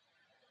arms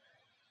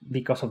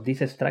because of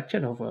this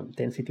structure of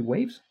density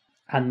waves,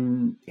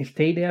 and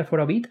stay there for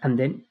a bit, and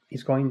then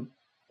it's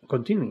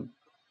continuing.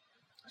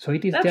 So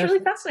it is That's just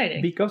really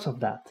fascinating. Because of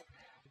that.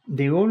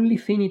 The only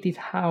thing it is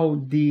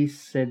how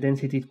these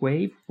density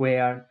waves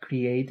were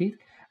created,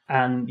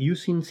 and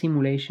using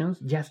simulations,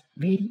 just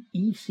very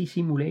easy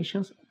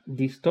simulations,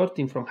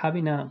 distorting from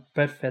having a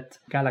perfect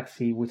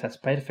galaxy with a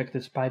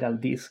perfect spiral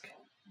disk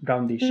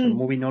roundish,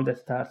 moving all the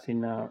stars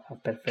in a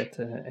perfect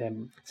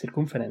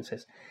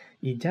circumferences.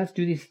 It just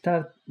you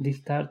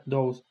distort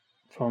those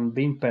from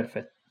being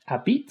perfect a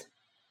bit,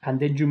 and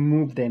then you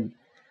move them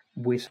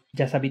with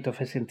just a bit of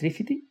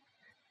eccentricity,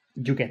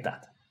 you get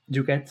that.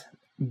 You get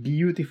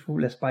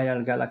beautiful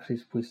spiral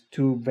galaxies with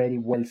two very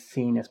well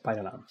seen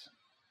spiral arms.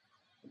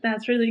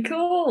 That's really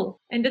cool.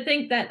 And to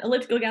think that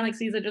elliptical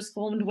galaxies are just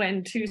formed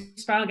when two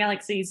spiral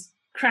galaxies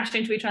crash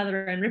into each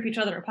other and rip each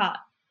other apart.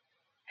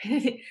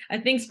 I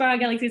think spiral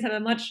galaxies have a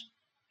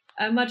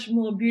much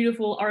more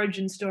beautiful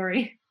origin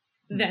story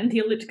than the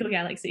elliptical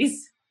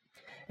galaxies.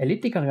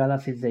 Elliptical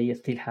galaxies, they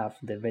still have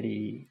the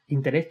very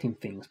interesting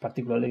things,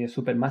 particularly a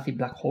supermassive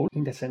black hole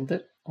in the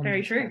center of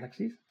these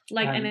galaxies.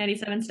 Like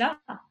M87 star,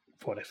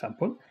 for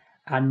example.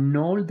 And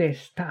all the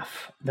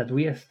stuff that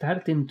we are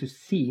starting to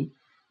see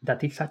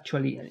that is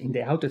actually in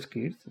the outer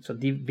spheres, so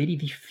the very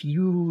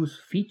diffuse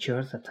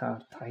features that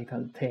are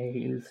tidal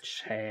tails,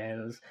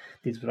 shells,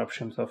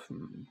 disruptions of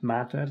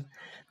matter,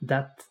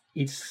 that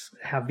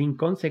have been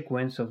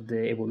consequence of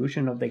the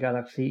evolution of the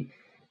galaxy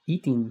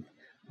eating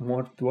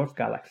more dwarf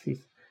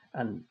galaxies,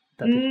 and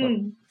that is what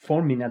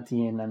forming at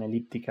the end an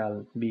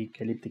big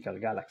elliptical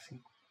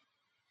galaxy.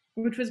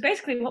 Which was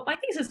basically what my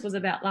thesis was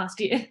about last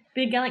year.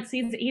 Big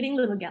galaxies eating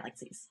little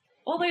galaxies.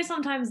 Although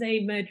sometimes they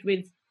merge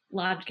with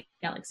large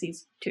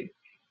galaxies too.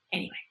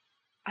 Anyway,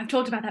 I've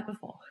talked about that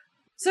before.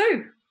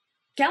 So,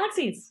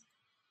 galaxies.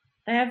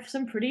 They have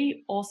some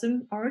pretty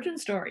awesome origin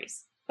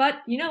stories. But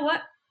you know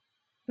what?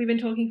 We've been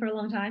talking for a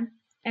long time,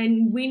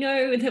 and we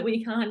know that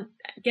we can't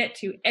get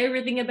to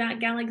everything about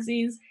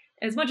galaxies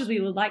as much as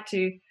we would like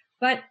to,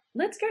 but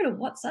let's go to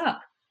what's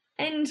up.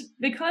 And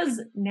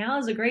because now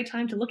is a great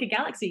time to look at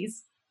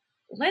galaxies,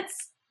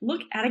 let's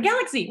look at a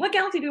galaxy. What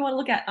galaxy do we want to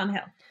look at,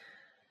 Angel?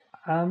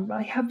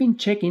 I have been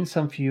checking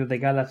some few of the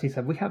galaxies,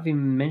 and we have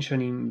been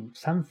mentioning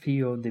some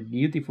few of the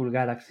beautiful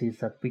galaxies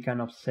that we can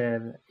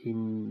observe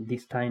in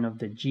this time of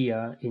the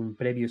year in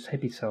previous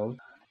episodes.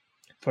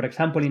 For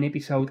example, in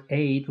episode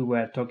 8, we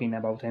were talking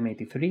about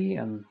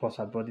M83 and was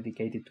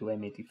dedicated to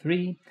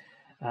M83.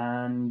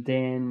 And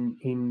then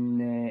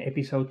in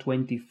episode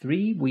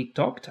 23, we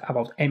talked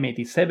about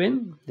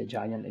M87, the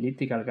giant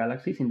elliptical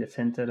galaxies in the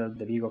center of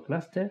the Virgo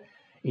cluster.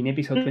 In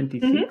episode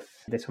 26,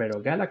 the Sombrero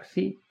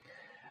Galaxy,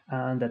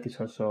 and that is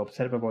also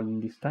observable in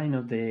this time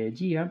of the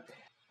year.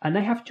 And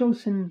I have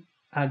chosen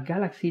a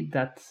galaxy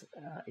that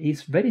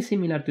is very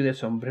similar to the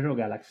Sombrero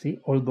Galaxy,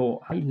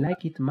 although I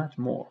like it much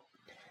more.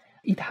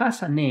 It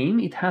has a name,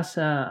 it has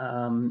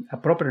a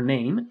proper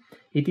name.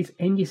 It is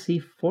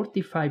NGC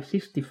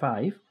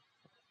 4565,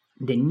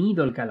 the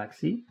Needle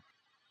Galaxy.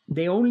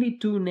 The only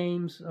two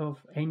names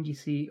of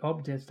NGC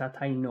objects that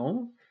I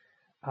know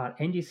are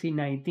NGC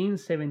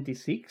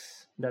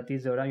 1976, that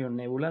is the Orion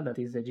Nebula, that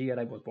is the year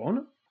I was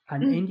born,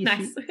 and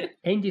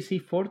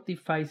NGC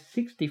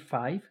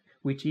 4565,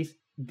 which is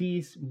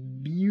this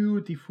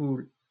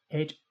beautiful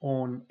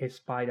edge-on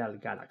spiral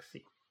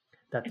galaxy.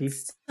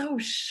 It's so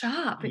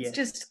sharp. It's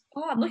just,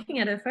 I'm looking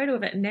at a photo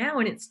of it now,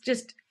 and it's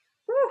just,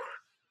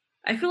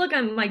 I feel like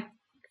my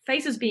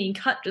face is being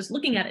cut just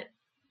looking at it.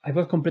 I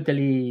was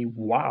completely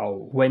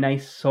wow when I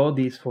saw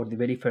this for the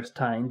very first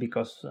time,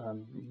 because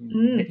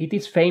it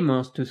is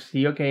famous to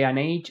see, an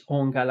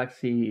edge-on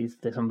galaxy is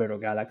the Sombrero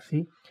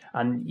Galaxy.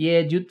 And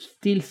you'd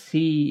still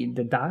see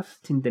the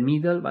dust in the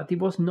middle, but it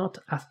was not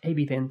as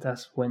evident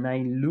as when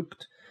I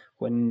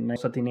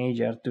was a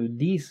teenager, to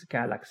this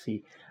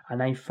galaxy.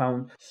 And I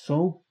found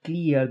so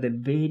clear the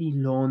very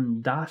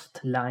long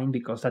dust line,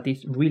 because that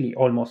is really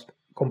almost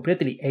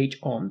completely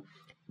edge-on.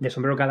 The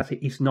Sombrero Galaxy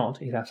is not,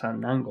 it has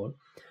an angle.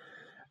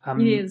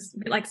 It is a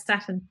bit like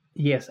Saturn.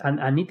 Yes,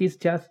 and it is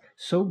just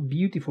so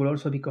beautiful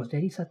also because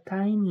there is a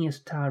tiny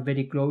star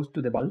very close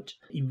to the bulge.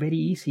 It's very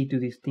easy to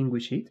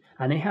distinguish it.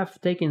 And I have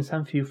taken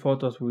some few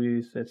photos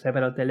with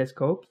several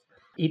telescopes.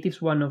 It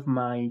is one of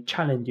my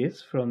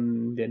challenges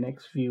from the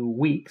next few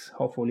weeks.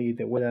 Hopefully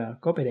the weather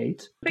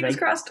cooperates. Fingers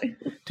crossed.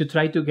 To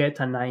try to get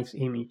a nice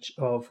image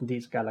of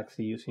this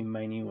galaxy using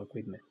my new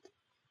equipment.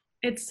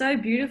 It's so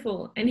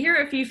beautiful. And here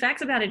are a few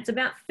facts about it. It's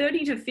about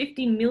 30 to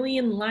 50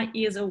 million light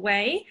years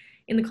away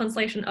in the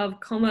constellation of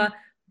Coma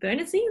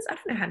Berenices. I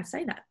don't know how to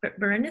say that.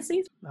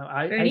 Berenices?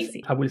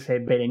 I will say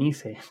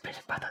Berenice,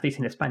 but that is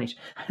in Spanish.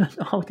 I don't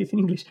know how it is in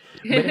English.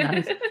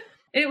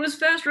 It was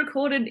first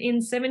recorded in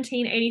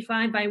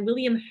 1785 by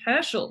William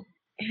Herschel.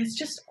 And it's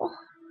just,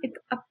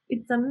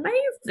 it's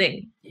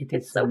amazing.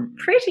 It's so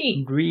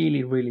pretty.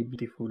 Really, really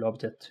beautiful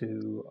object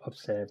to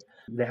observe.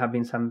 There have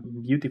been some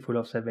beautiful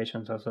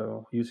observations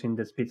also using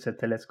the Spitzer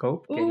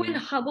telescope. Oh, and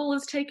Hubble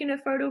has taken a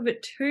photo of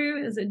it too.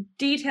 There's a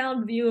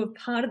detailed view of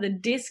part of the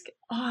disk.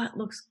 Oh, it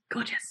looks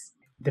gorgeous.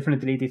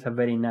 Definitely, it is a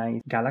very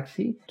nice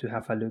galaxy to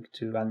have a look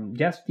to. And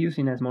just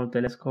using a small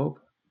telescope,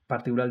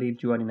 particularly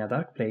if you are in a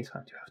dark place,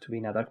 and you have to be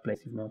in a dark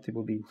place, if not, it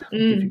will be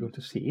difficult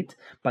to see it.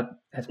 But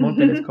a small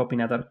telescope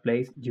in a dark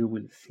place, you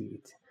will see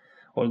it.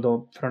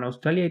 Although from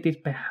Australia, it is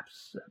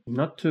perhaps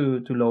not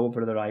too low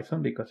over the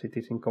horizon, because it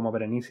is in Coma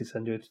Berenices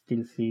and you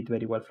still see it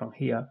very well from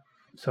here.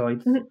 So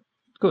it's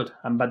Good.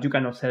 But you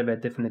can observe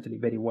it definitely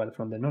very well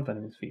from the northern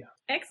hemisphere.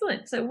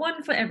 Excellent. So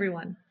one for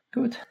everyone.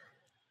 Good.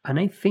 And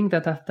I think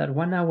that after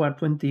 1 hour,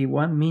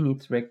 21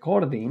 minutes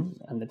recording,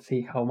 and let's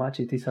see how much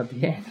it is at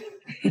the end.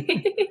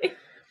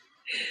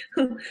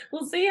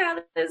 We'll see how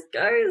this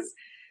goes.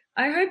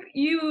 I hope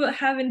you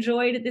have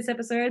enjoyed this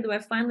episode.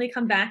 We've finally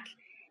come back.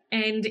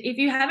 And if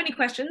you have any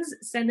questions,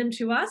 send them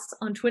to us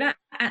on Twitter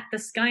at The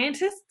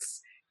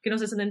Scientists. You can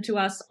also send them to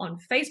us on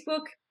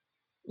Facebook.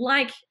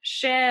 Like,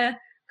 share,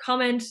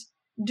 comment,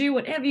 do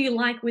whatever you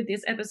like with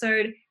this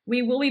episode.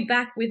 We will be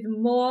back with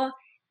more,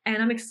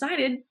 and I'm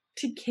excited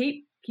to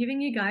keep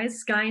giving you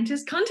guys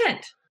Scientist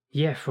content.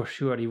 Yeah, for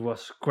sure. It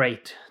was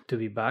great to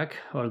be back,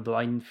 although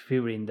I'm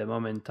fearing the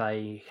moment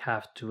I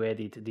have to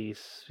edit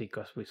this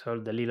because with all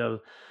the little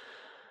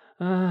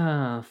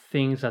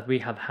things that we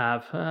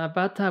have,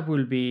 but that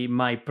will be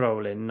my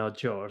problem,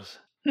 not yours.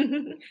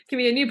 Can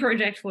be a new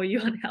project for you,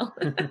 Angel.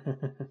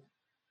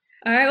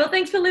 All right, well,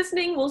 thanks for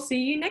listening. We'll see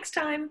you next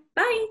time.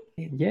 Bye.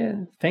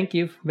 Yeah, thank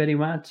you very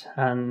much,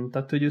 and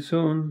talk to you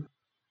soon.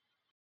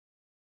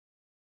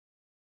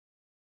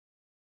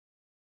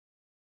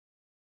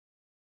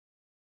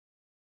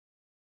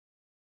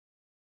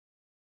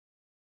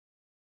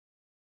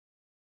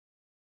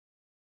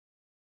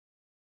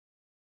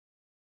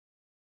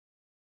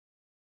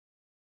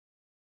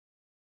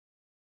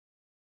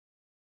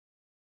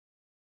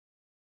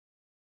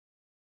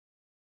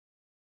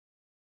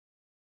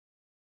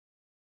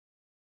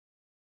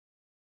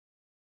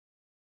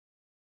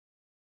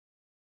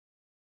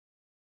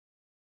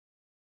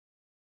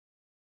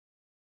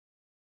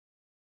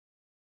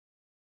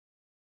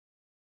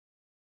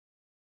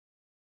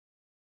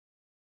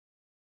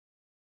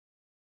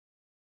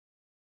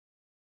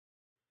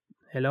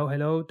 Hello,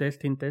 hello,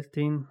 testing,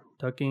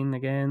 talking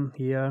again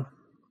here.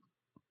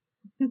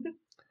 And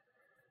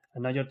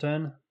now your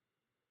turn.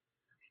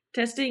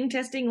 Testing,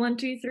 1,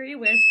 2, 3.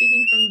 We're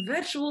speaking from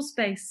virtual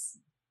space.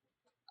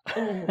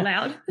 Oh,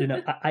 loud.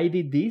 I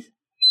did this.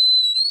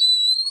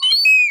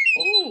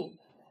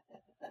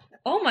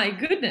 Oh my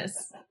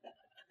goodness.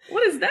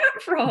 What is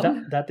that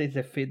from? That is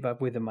the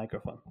feedback with the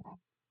microphone.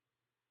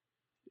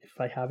 If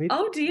I have it,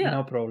 oh dear,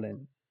 no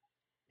problem.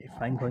 If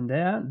I'm going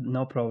there,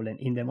 no problem.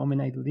 In the moment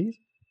I do this,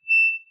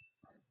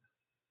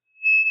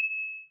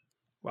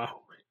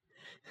 wow.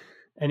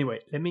 Anyway,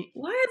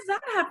 why is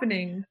that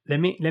happening? Let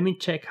me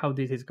check how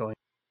this is going.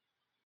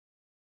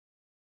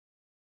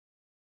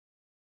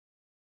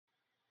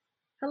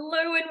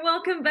 Hello and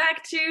welcome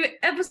back to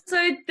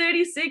episode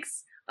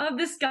 36 of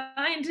The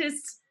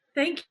Scientists.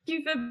 Thank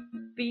you for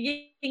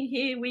being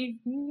here. We've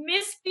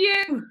missed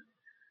you.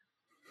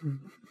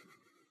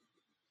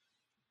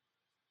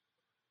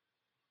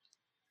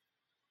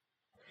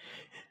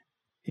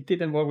 It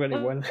didn't work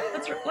very well.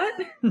 That's right. What?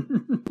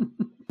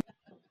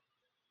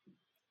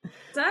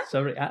 That?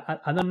 Sorry,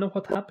 I don't know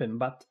what happened,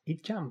 but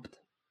it jumped.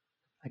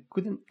 I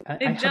couldn't.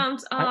 It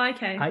jumped.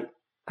 Okay.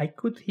 I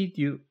could hit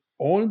you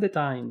all the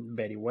time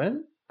very well,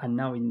 and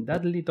now in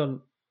that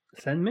little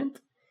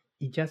segment,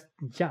 it just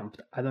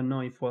jumped. I don't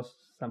know if it was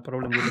some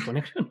problem with the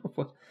connection.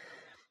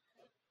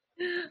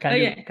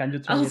 Can you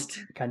try it?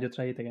 Can you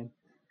try it again?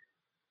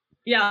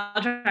 Yeah,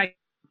 I'll try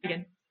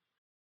again.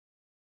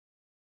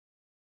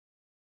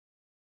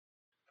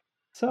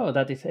 So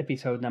that is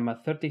episode number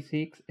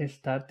 36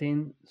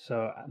 starting.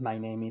 So my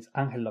name is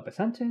Angel Lopez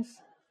Sanchez.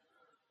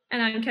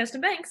 And I'm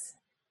Kirsten Banks.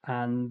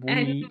 And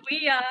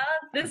we are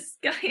The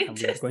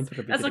Scientists.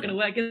 That's not going to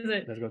work, is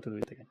it? Let's go to do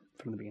it again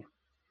from the beginning.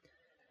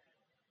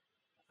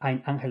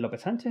 I'm Angel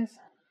Lopez Sanchez.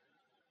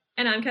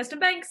 And I'm Kirsten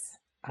Banks.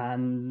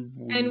 And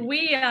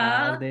we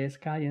are The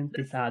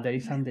Scientists. There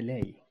is some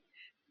delay.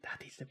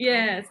 That is the problem.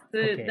 Yes,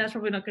 that's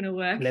probably not going to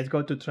work. Let's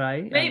go to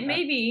try.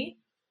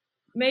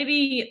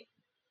 Maybe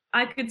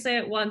I could say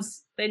it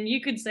once, then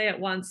you could say it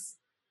once,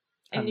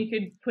 and you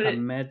could put it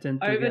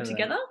over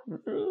together.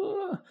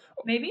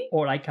 Maybe.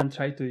 Or I can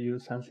try to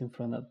use something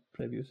from a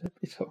previous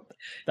episode.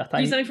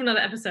 Use something from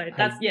another episode.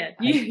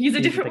 Use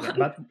a different one.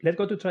 But let's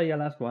go to try a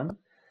last one,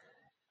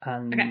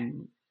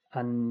 and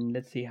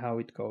let's see how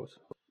it goes.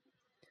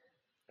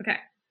 Okay.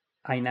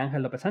 I'm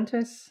Angel Lopez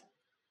Sanchez.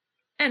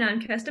 And I'm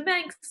Kirsten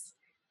Banks.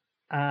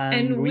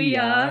 And we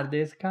are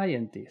The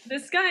Scientists. The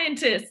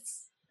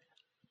Scientists.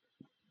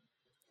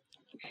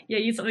 Yeah,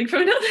 use something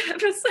from another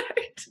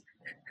episode.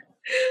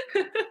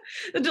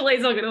 The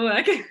delay's not going to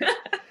work.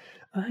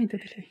 The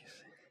delays.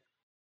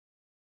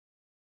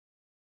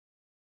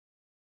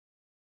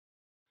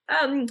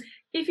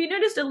 If you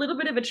noticed a little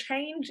bit of a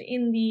change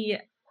in the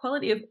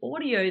quality of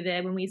audio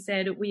there when we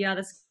said we are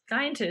the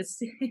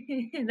scientists,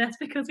 that's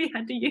because we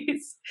had to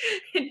use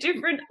a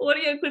different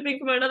audio clipping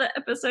from another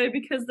episode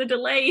because the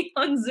delay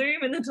on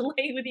Zoom and the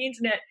delay with the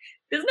internet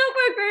does not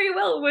work very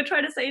well when we're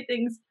trying to say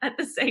things at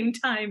the same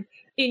time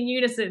in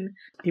unison.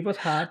 It was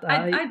hard.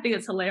 I think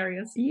it's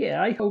hilarious.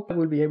 Yeah, I hope I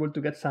will be able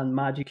to get some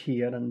magic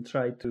here and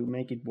try to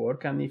make it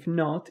work. And if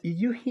not, if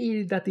you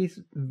hear that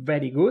is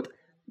very good,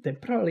 then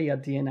probably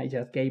at the end I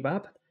just gave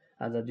up.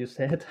 As you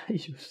said, I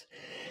used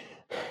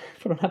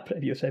from a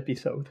previous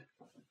episode.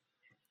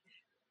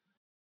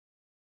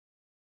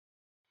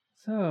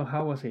 So,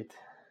 how was it?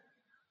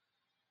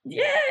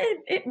 Yeah,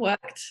 it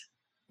worked.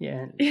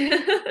 Yeah.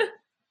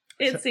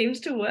 It seems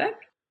to work.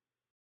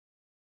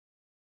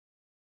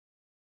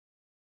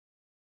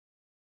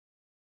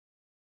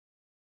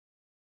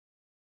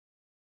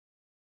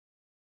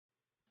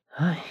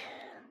 Ay,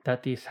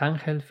 that is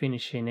Angel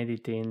finishing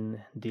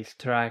editing this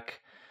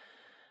track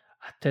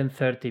at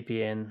 10:30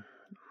 p.m.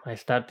 I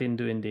started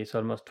doing this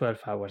almost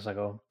 12 hours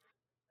ago.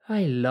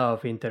 I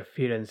love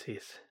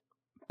interferences,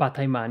 but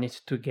I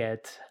managed to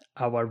get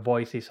our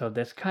voices of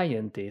the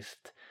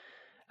scientist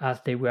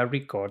as they were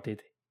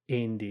recorded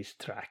in this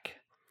track.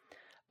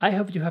 I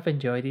hope you have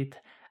enjoyed it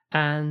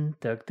and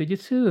talk to you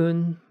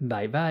soon.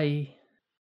 Bye bye.